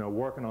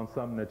 working on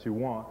something that you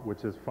want,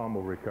 which is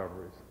fumble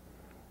recoveries.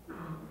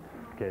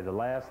 Okay, the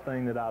last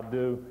thing that I'll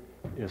do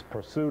is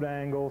pursuit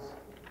angles.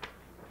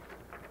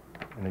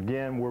 And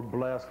again, we're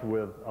blessed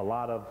with a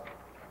lot of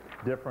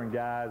different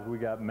guys. We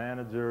got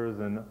managers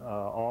and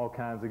all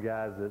kinds of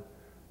guys,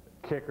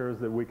 kickers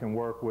that we can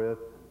work with,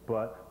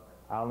 but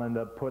I'll end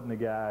up putting the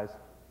guys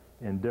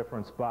in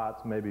different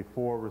spots, maybe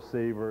 4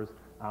 receivers.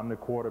 I'm the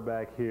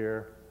quarterback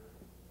here.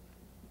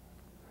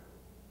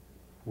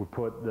 We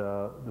put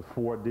the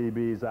 4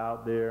 DBs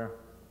out there,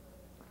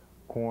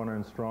 corner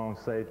and strong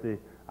safety.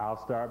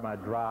 I'll start my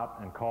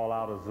drop and call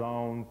out a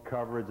zone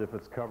coverage. If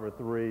it's cover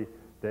 3,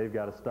 they've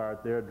got to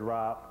start their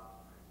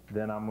drop.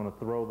 Then I'm going to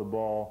throw the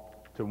ball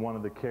to one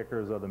of the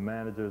kickers or the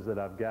managers that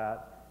I've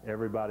got.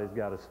 Everybody's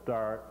got to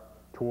start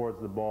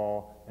towards the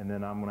ball, and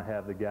then I'm going to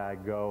have the guy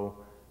go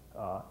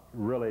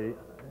really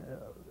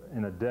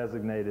in a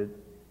designated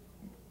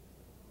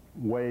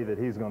way that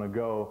he's going to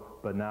go,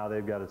 but now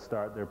they've got to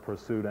start their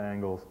pursuit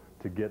angles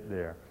to get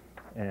there.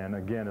 And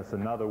again, it's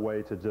another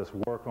way to just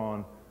work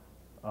on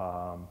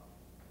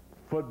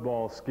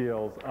football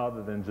skills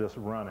other than just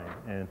running.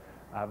 And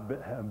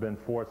I've been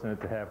fortunate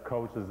to have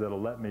coaches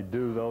that'll let me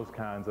do those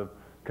kinds of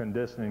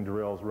conditioning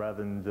drills rather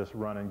than just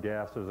running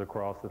gassers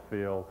across the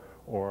field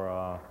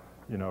or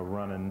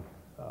running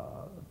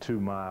 2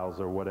 miles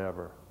or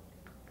whatever.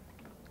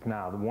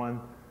 Now, the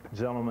one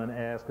gentleman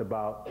asked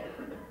about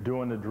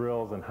doing the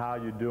drills and how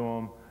you do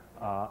them.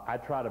 I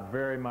try to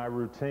vary my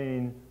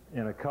routine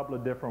in a couple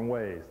of different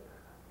ways.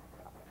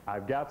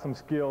 I've got some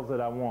skills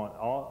that I want.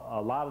 A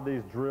lot of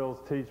these drills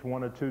teach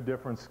 1 or 2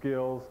 different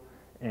skills,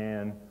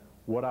 and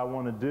what I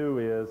want to do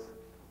is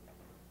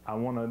I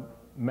want to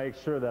make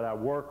sure that I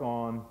work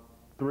on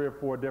 3 or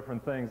 4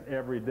 different things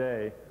every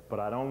day, but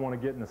I don't want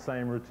to get in the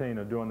same routine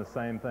of doing the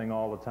same thing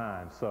all the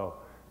time. So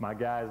my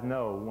guys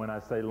know when I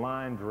say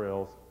line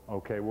drills,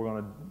 okay, we're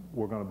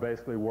going to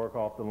basically work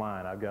off the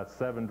line. I've got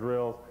 7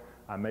 drills.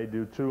 I may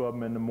do 2 of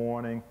them in the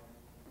morning,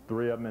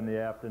 3 of them in the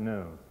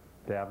afternoon.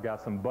 Okay, I've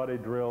got some buddy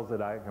drills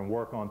that I can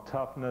work on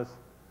toughness.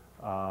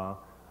 I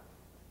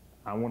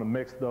want to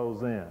mix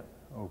those in,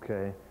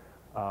 okay?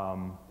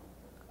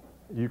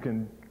 You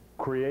can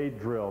create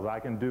drills. I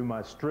can do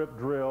my strip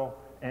drill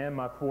and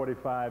my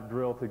 45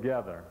 drill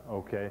together,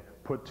 okay?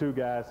 Put 2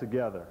 guys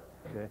together,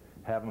 okay?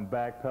 Have them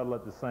backpedal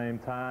at the same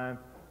time.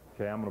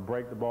 Okay, I'm going to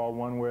break the ball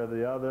one way or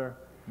the other.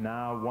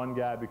 Now one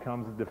guy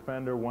becomes a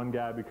defender, one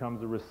guy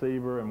becomes a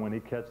receiver, and when he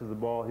catches the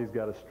ball, he's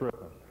got to strip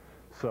him.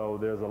 So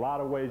there's a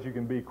lot of ways you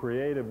can be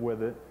creative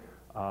with it.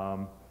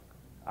 I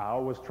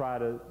always try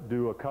to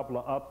do a couple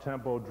of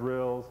up-tempo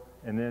drills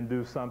and then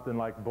do something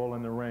like bull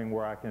in the ring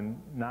where I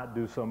can not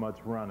do so much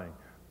running.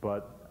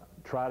 But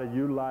try to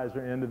utilize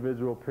your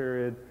individual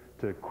period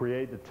to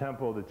create the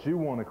tempo that you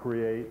want to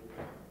create,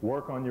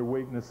 work on your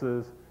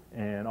weaknesses,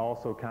 and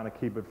also kind of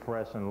keep it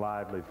fresh and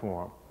lively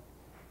for them.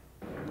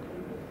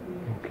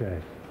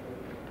 Okay,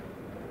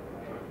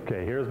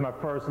 here's my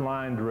first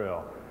line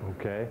drill,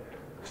 okay?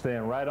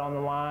 Staying right on the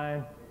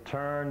line,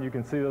 turn, you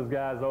can see those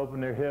guys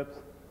open their hips.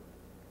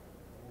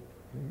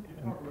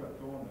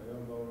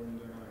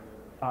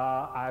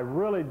 I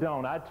really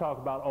don't. I talk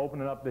about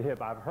opening up the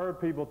hip. I've heard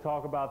people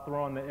talk about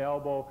throwing the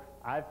elbow.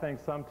 I think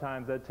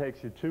sometimes that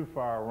takes you too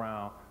far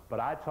around, but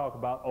I talk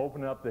about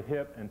opening up the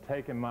hip and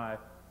taking my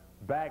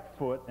back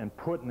foot and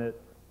putting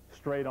it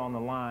straight on the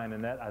line,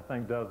 and that I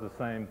think does the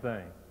same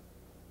thing.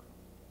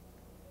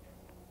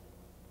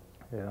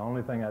 Yeah, the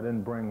only thing I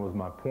didn't bring was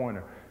my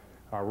pointer.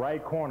 Our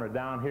right corner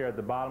down here at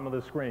the bottom of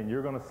the screen,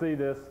 you're going to see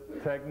this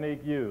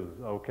technique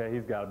used, okay?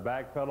 He's got a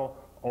back pedal,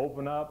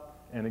 open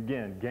up, and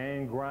again,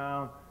 gain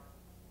ground.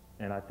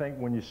 And I think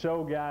when you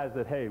show guys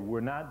that, hey,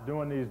 we're not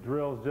doing these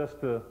drills just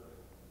to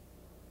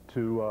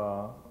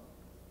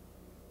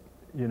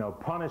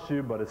punish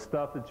you, but it's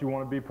stuff that you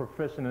want to be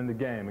proficient in the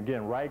game.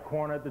 Again, right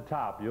corner at the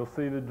top, you'll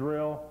see the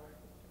drill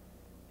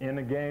in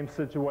a game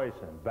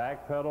situation.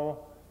 Back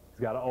pedal,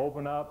 he's got to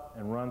open up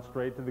and run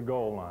straight to the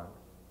goal line.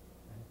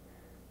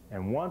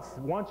 And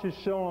once you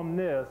show them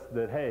this,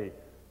 that, hey,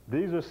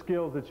 these are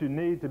skills that you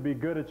need to be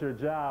good at your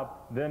job,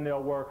 then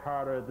they'll work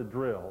harder at the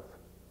drills.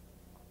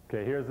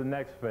 Okay, here's the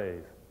next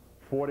phase.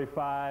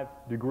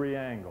 45-degree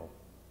angle.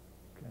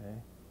 Okay.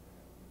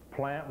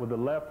 Plant with the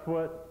left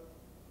foot,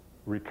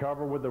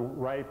 recover with the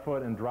right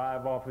foot, and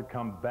drive off it,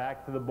 come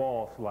back to the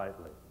ball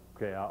slightly.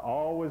 Okay, I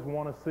always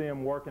want to see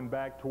him working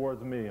back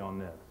towards me on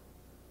this.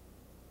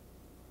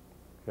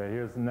 Okay,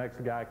 here's the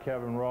next guy,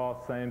 Kevin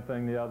Ross, same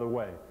thing the other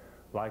way.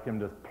 Like him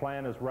to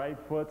plant his right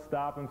foot,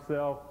 stop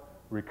himself,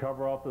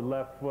 recover off the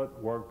left foot,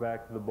 work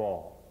back to the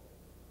ball.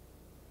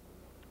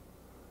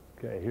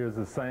 Okay, here's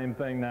the same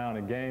thing now in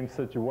a game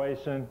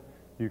situation.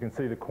 You can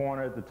see the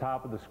corner at the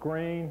top of the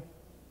screen.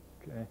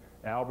 Okay,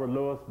 Albert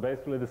Lewis,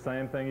 basically the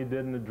same thing he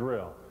did in the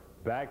drill.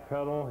 Back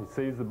pedal, he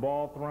sees the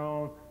ball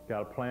thrown, got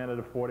to plant at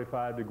a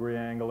 45-degree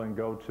angle and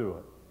go to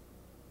it.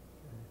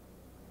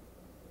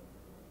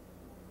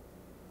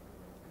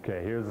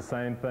 Okay, here's the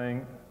same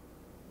thing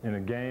in a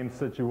game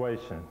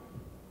situation.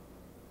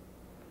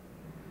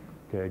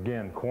 Okay,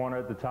 again, corner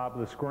at the top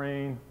of the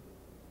screen.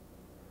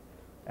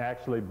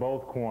 Actually,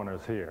 both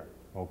corners here.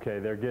 Okay,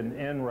 they're getting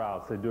in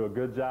routes. They do a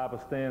good job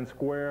of staying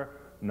square.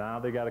 Now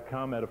they got to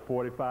come at a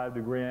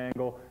 45-degree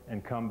angle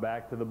and come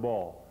back to the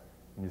ball.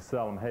 And you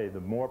tell them, hey, the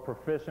more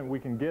proficient we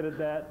can get at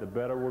that, the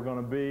better we're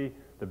going to be,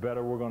 the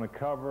better we're going to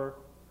cover.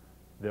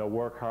 They'll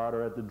work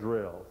harder at the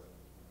drills.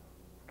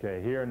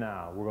 Okay, here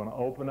now, we're going to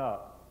open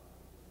up.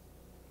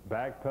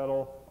 Back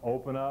pedal,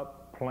 open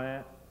up,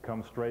 plant,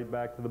 come straight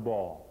back to the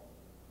ball.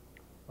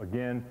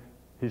 Again,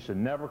 he should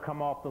never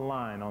come off the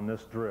line on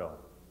this drill.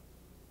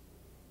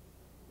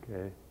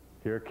 Okay,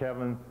 here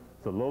Kevin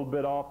is a little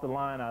bit off the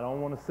line. I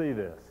don't want to see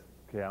this.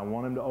 Okay, I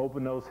want him to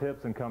open those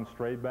hips and come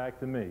straight back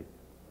to me.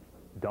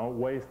 Don't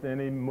waste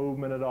any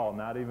movement at all,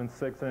 not even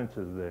 6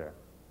 inches there.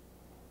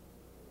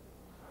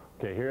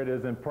 Okay, here it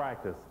is in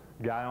practice.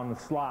 Guy on the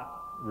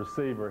slot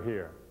receiver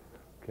here.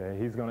 Okay,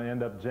 he's going to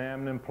end up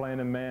jamming him, playing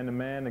him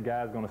man-to-man. The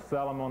guy's going to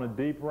sell him on a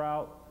deep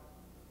route.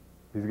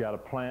 He's got to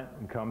plant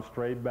and come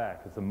straight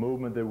back. It's a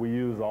movement that we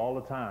use all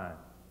the time.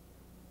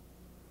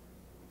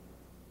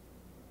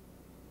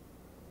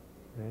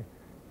 Okay.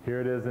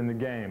 Here it is in the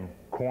game,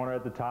 corner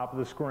at the top of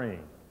the screen.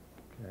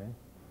 Okay.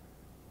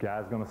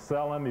 Guy's going to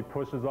sell him. He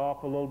pushes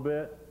off a little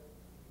bit.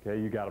 Okay,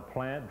 you got to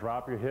plant,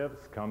 drop your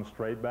hips, come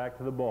straight back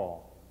to the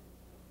ball.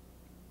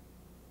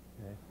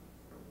 Okay.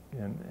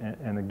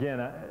 And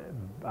again,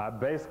 I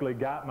basically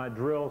got my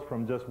drills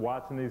from just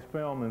watching these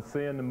films and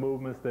seeing the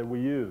movements that we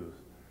use.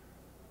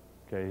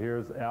 Okay,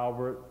 here's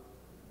Albert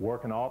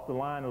working off the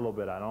line a little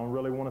bit. I don't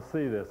really want to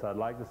see this. I'd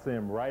like to see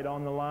him right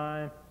on the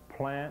line,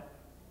 plant,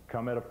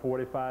 come at a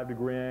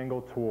 45-degree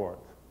angle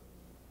towards.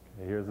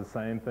 Okay, here's the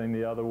same thing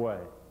the other way.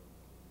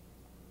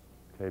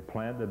 Okay,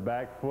 plant the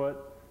back foot,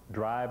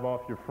 drive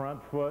off your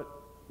front foot,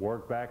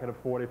 work back at a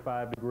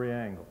 45-degree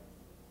angle.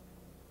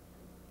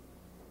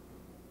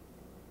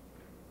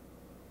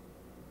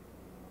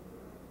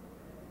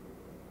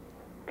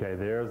 Okay,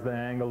 there's the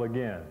angle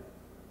again.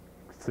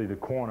 See the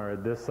corner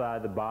at this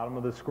side, the bottom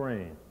of the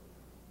screen.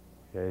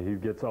 Okay, he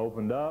gets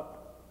opened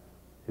up.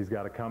 He's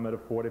got to come at a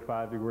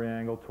 45-degree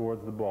angle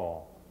towards the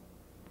ball.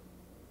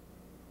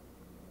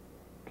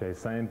 Okay,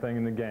 same thing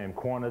in the game.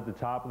 Corner at the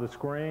top of the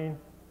screen.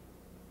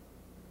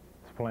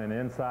 He's playing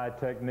inside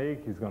technique.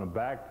 He's going to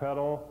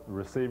backpedal. The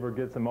receiver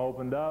gets him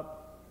opened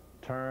up.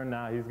 Turn.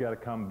 Now he's got to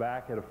come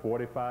back at a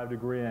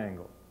 45-degree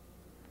angle.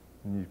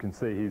 And you can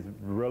see he's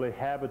really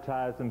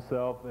habitized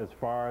himself as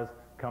far as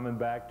coming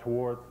back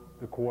towards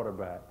the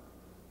quarterback.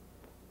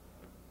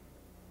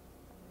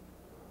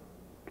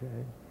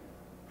 Okay.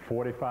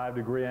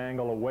 45-degree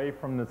angle away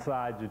from the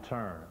side you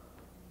turn.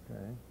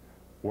 Okay.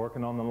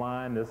 Working on the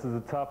line. This is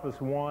the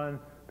toughest one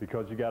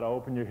because you got to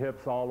open your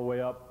hips all the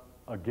way up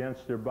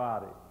against your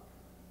body.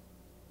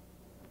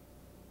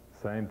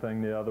 Same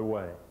thing the other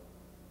way.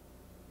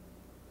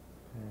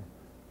 Okay.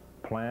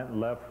 Plant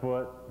left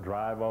foot,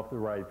 drive off the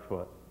right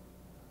foot.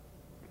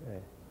 Okay.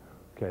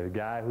 Okay, the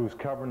guy who's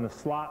covering the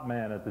slot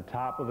man at the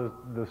top of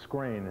the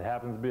screen, it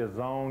happens to be a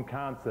zone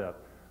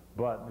concept,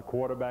 but the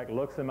quarterback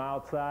looks him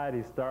outside,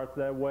 he starts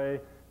that way,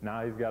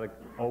 now he's got to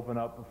open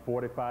up a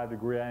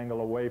 45-degree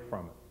angle away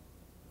from it.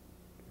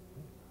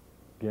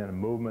 Again, a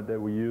movement that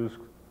we use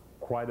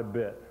quite a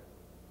bit.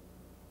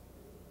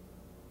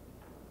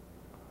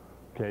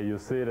 Okay, you'll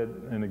see it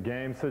in a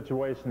game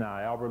situation now.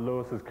 Albert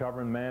Lewis is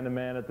covering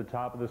man-to-man at the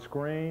top of the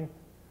screen.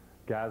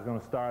 Guy's going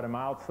to start him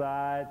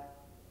outside.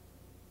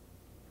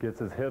 Gets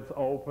his hips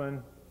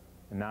open,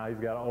 and now he's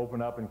got to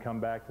open up and come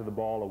back to the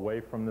ball away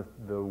from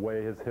the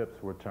way his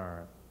hips were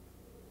turned.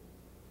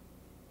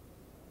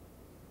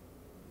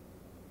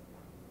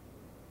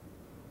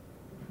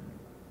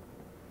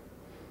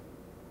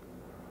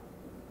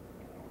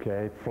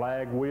 Okay,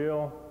 flag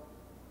wheel.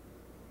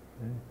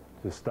 Okay.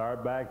 Just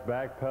start back,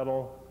 back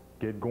pedal,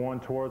 get going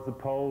towards the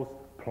post,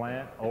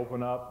 plant,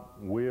 open up,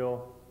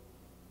 wheel.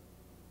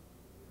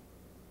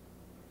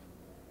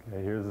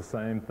 Okay, here's the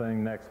same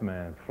thing, next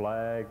man.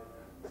 Flag,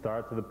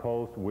 start to the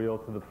post, wheel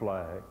to the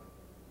flag.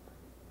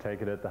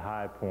 Take it at the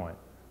high point.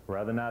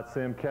 Rather not see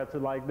him catch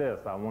it like this.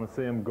 I want to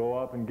see him go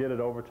up and get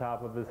it over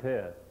top of his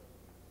head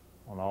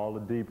on all the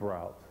deep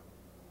routes.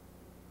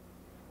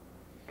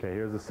 Okay,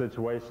 here's the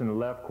situation, the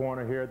left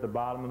corner here at the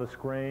bottom of the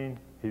screen.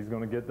 He's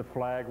going to get the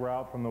flag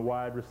route from the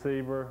wide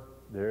receiver.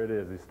 There it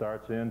is. He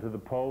starts into the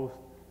post,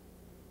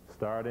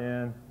 start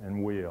in,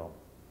 and wheel.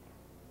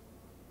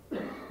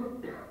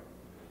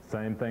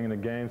 Same thing in the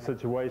game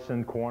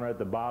situation, corner at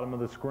the bottom of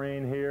the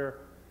screen here.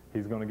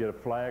 He's going to get a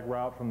flag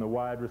route from the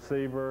wide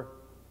receiver.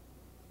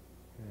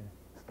 Okay.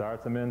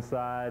 Starts him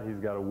inside. He's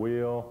got a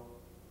wheel,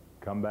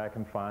 come back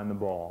and find the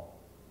ball.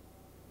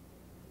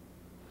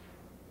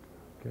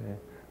 Okay.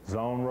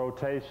 Zone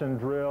rotation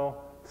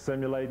drill,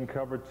 simulating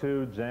cover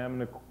two,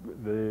 jamming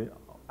the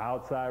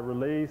outside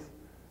release.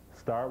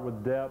 Start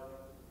with depth,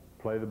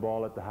 play the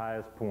ball at the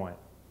highest point.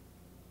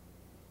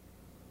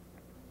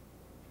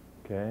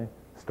 Okay.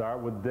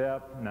 Start with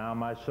depth. Now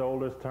my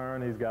shoulders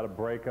turn. He's got to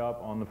break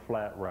up on the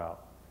flat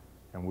route.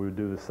 And we would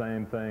do the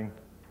same thing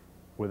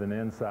with an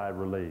inside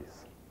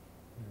release.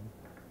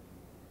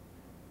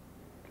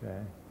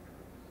 Okay.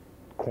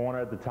 Corner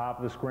at the top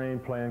of the screen,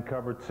 playing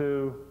cover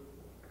 2.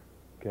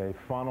 Okay,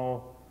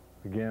 funnel.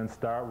 Again,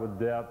 start with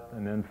depth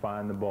and then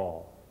find the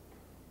ball.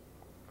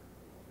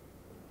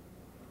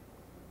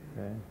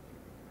 Okay.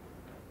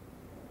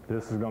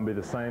 This is going to be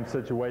the same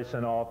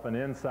situation off an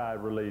inside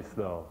release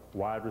though.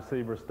 Wide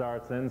receiver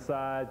starts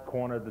inside,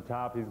 corner at the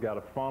top, he's got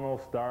a funnel,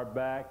 start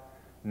back.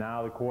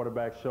 Now the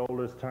quarterback's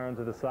shoulders turn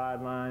to the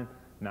sideline.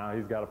 Now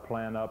he's got to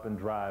plant up and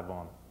drive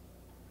on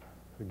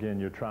it. Again,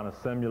 you're trying to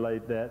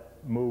simulate that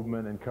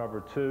movement in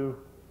cover 2.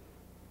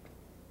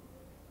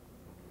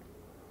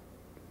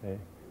 Okay.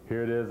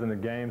 Here it is in the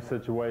game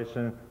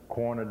situation.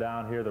 Corner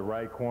down here, the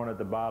right corner at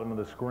the bottom of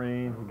the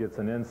screen. He gets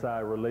an inside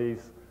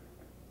release,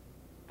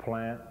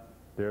 plant.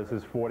 There's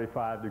his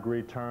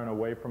 45-degree turn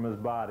away from his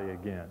body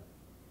again.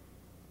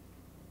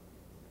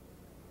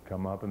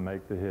 Come up and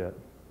make the hit.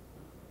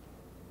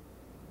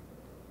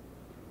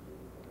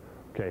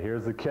 Okay,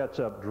 here's the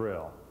catch-up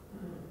drill.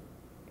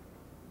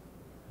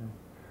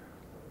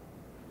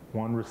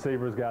 One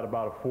receiver's got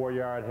about a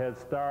 4-yard head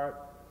start.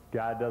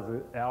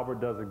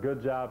 Albert does a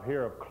good job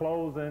here of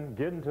closing,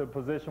 getting to a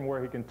position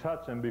where he can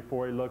touch him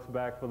before he looks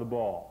back for the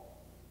ball.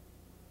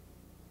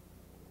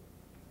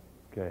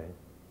 Okay,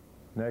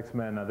 next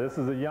man. Now this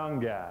is a young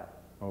guy,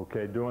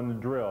 okay, doing the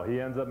drill.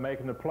 He ends up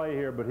making the play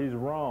here, but he's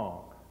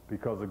wrong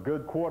because a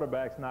good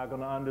quarterback's not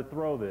going to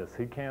underthrow this.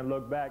 He can't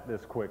look back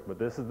this quick, but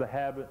this is the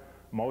habit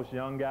most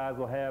young guys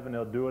will have, and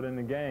they'll do it in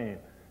the game,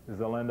 is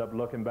they'll end up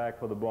looking back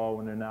for the ball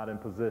when they're not in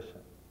position.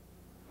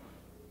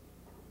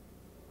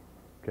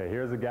 Okay,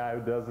 here's a guy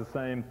who does the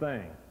same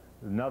thing.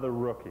 Another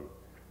rookie.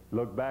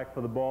 Look back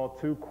for the ball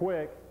too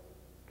quick.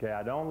 Okay,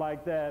 I don't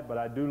like that, but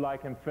I do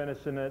like him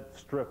finishing it,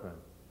 stripping.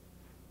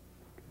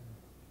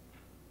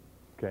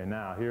 Okay,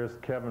 now here's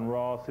Kevin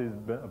Ross. He's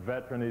been a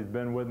veteran. He's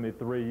been with me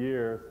 3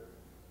 years.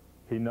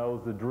 He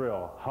knows the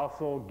drill.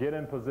 Hustle, get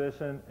in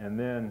position, and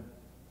then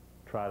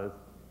try to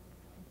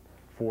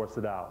force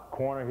it out.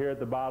 Corner here at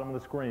the bottom of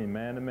the screen,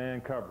 man-to-man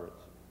coverage.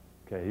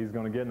 Okay, he's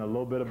going to get in a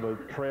little bit of a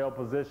trail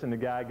position. The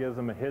guy gives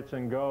him a hitch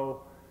and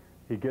go.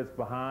 He gets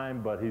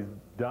behind, but he's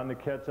done the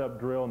catch-up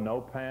drill, no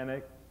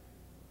panic.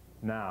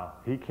 Now,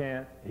 he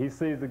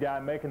sees the guy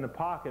making the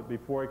pocket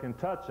before he can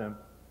touch him,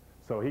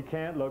 so he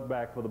can't look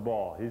back for the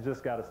ball. He's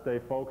just got to stay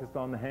focused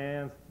on the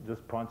hands,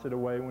 just punch it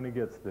away when he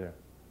gets there.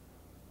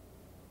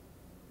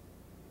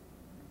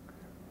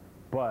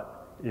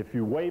 But if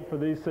you wait for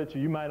these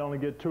situations, you might only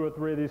get 2 or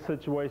 3 of these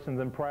situations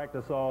in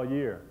practice all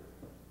year.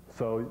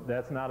 So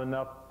that's not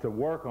enough to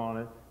work on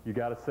it. You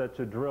got to set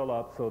your drill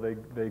up so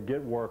they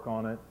get work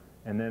on it,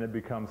 and then it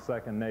becomes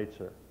second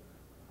nature.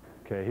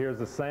 Okay, here's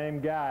the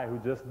same guy who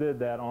just did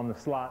that on the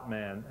slot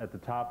man at the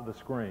top of the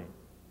screen.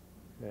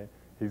 Okay,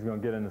 he's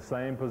going to get in the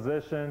same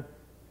position,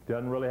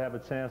 doesn't really have a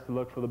chance to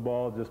look for the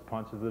ball, just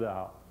punches it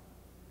out.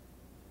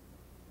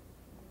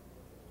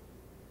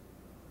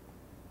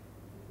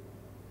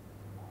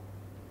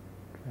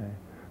 Okay.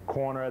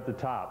 Corner at the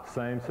top,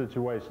 same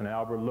situation.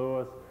 Albert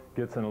Lewis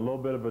gets in a little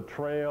bit of a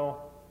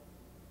trail.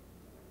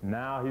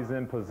 Now he's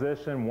in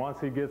position. Once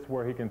he gets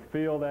where he can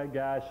feel that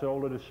guy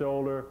shoulder to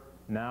shoulder,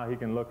 now he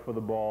can look for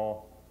the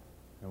ball,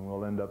 and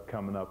we'll end up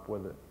coming up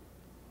with it.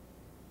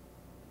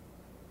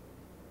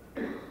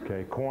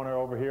 Okay, corner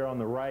over here on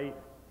the right,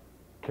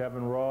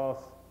 Kevin Ross,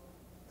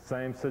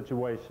 same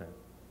situation.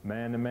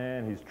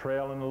 Man-to-man, he's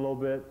trailing a little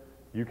bit.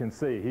 You can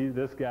see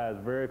this guy is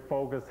very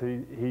focused.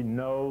 He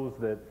knows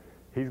that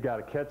he's got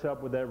to catch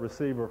up with that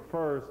receiver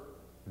first,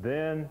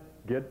 then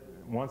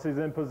once he's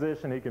in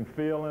position, he can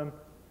feel him.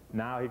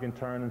 Now he can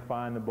turn and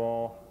find the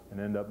ball and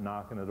end up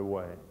knocking it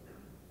away.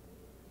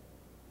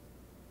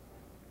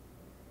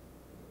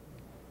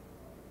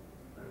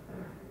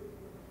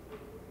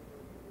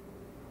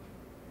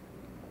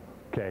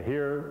 Okay,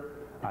 here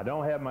I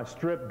don't have my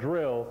strip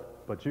drills,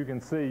 but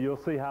you'll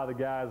see how the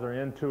guys are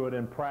into it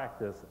in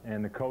practice,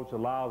 and the coach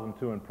allows them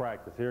to in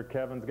practice. Here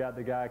Kevin's got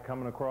the guy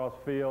coming across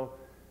field.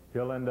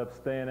 He'll end up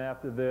staying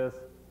after this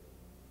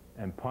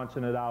and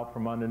punching it out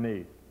from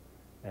underneath.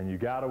 And you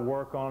got to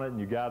work on it, and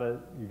you got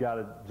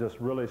to just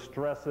really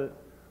stress it.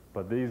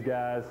 But these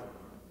guys,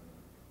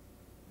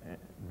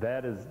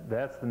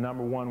 that's the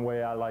number one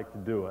way I like to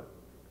do it.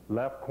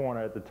 Left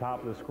corner at the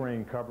top of the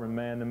screen, covering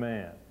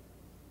man-to-man.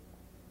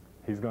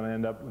 He's going to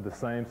end up with the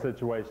same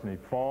situation. He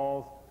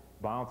falls,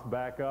 bounce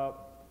back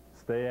up,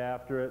 stay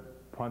after it,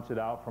 punch it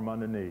out from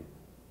underneath.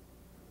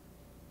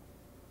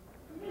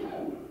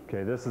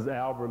 Okay, this is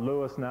Albert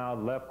Lewis now,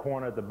 left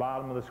corner at the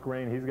bottom of the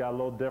screen. He's got a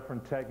little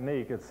different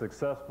technique. It's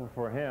successful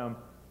for him,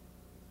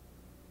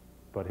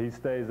 but he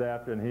stays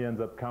after and he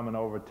ends up coming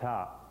over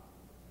top.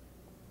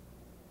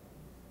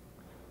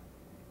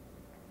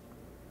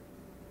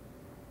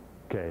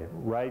 Okay,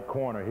 right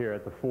corner here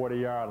at the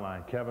 40-yard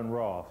line, Kevin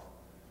Ross.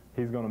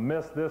 He's going to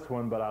miss this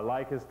one, but I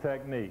like his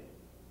technique.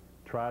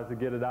 Tries to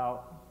get it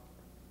out,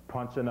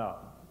 punching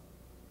up.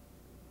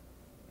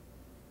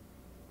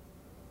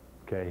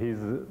 Okay, he's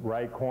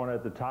right corner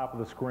at the top of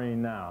the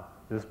screen now.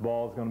 This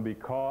ball is going to be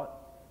caught.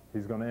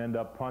 He's going to end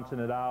up punching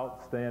it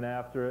out, staying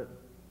after it.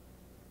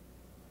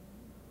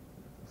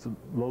 It's a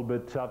little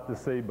bit tough to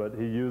see, but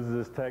he uses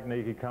this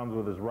technique. He comes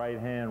with his right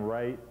hand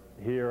right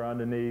here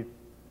underneath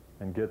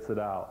and gets it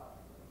out.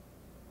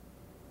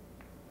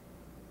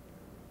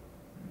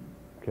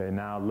 Okay,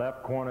 now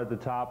left corner at the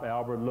top,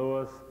 Albert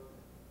Lewis.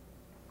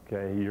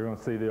 Okay, you're going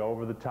to see the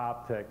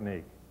over-the-top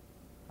technique.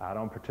 I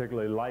don't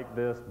particularly like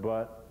this,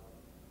 but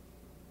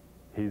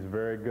he's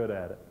very good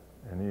at it,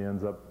 and he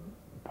ends up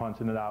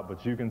punching it out.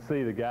 But you can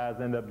see the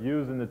guys end up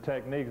using the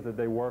techniques that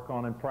they work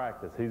on in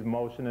practice. He's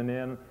motioning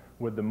in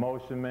with the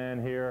motion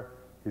man here.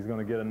 He's going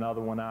to get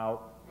another one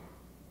out.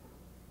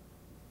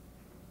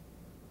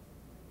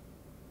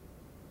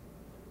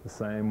 The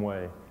same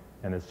way.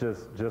 And it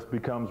just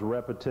becomes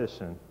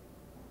repetition.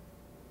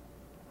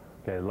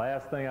 Okay,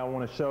 last thing I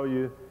want to show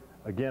you.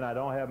 Again, I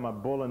don't have my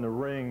Bull in the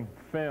Ring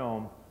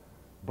film,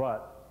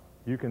 but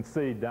you can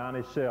see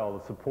Donnie Shell,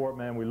 the support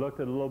man. We looked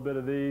at a little bit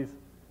of these.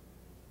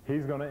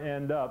 He's going to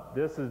end up,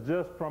 this is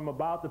just from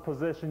about the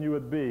position you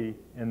would be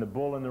in the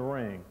Bull in the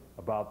Ring,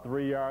 about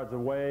 3 yards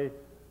away,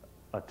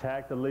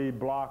 attack the lead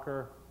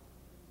blocker,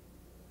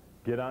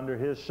 get under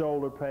his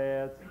shoulder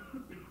pads,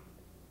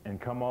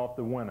 and come off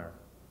the winner.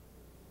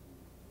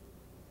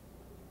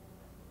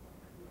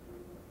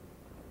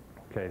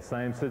 Okay,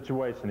 same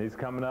situation. He's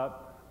coming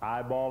up,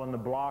 eyeballing the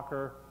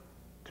blocker,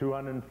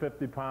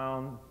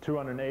 250-pound,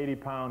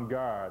 280-pound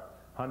guard,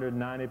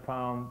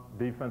 190-pound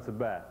defensive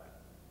back.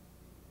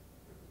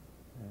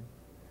 Okay.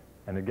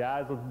 And the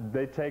guys,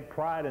 they take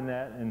pride in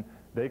that, and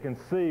they can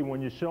see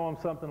when you show them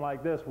something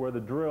like this where the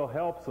drill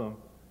helps them,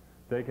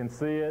 they can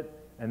see it,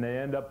 and they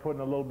end up putting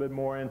a little bit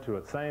more into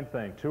it. Same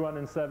thing,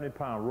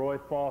 270-pound, Roy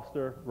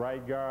Foster,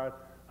 right guard,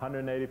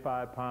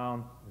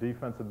 185-pound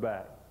defensive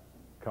back.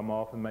 Come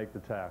off and make the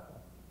tackle.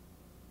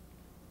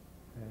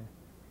 Okay.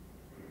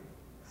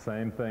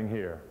 Same thing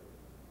here.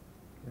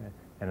 Okay.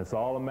 And it's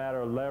all a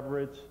matter of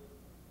leverage.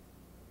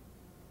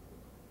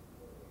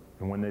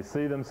 And when they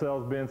see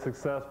themselves being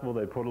successful,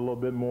 they put a little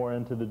bit more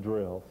into the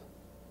drills.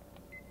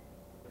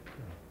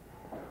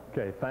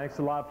 Okay, thanks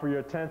a lot for your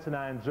attention.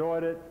 I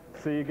enjoyed it.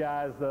 See you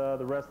guys the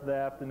rest of the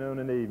afternoon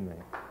and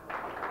evening.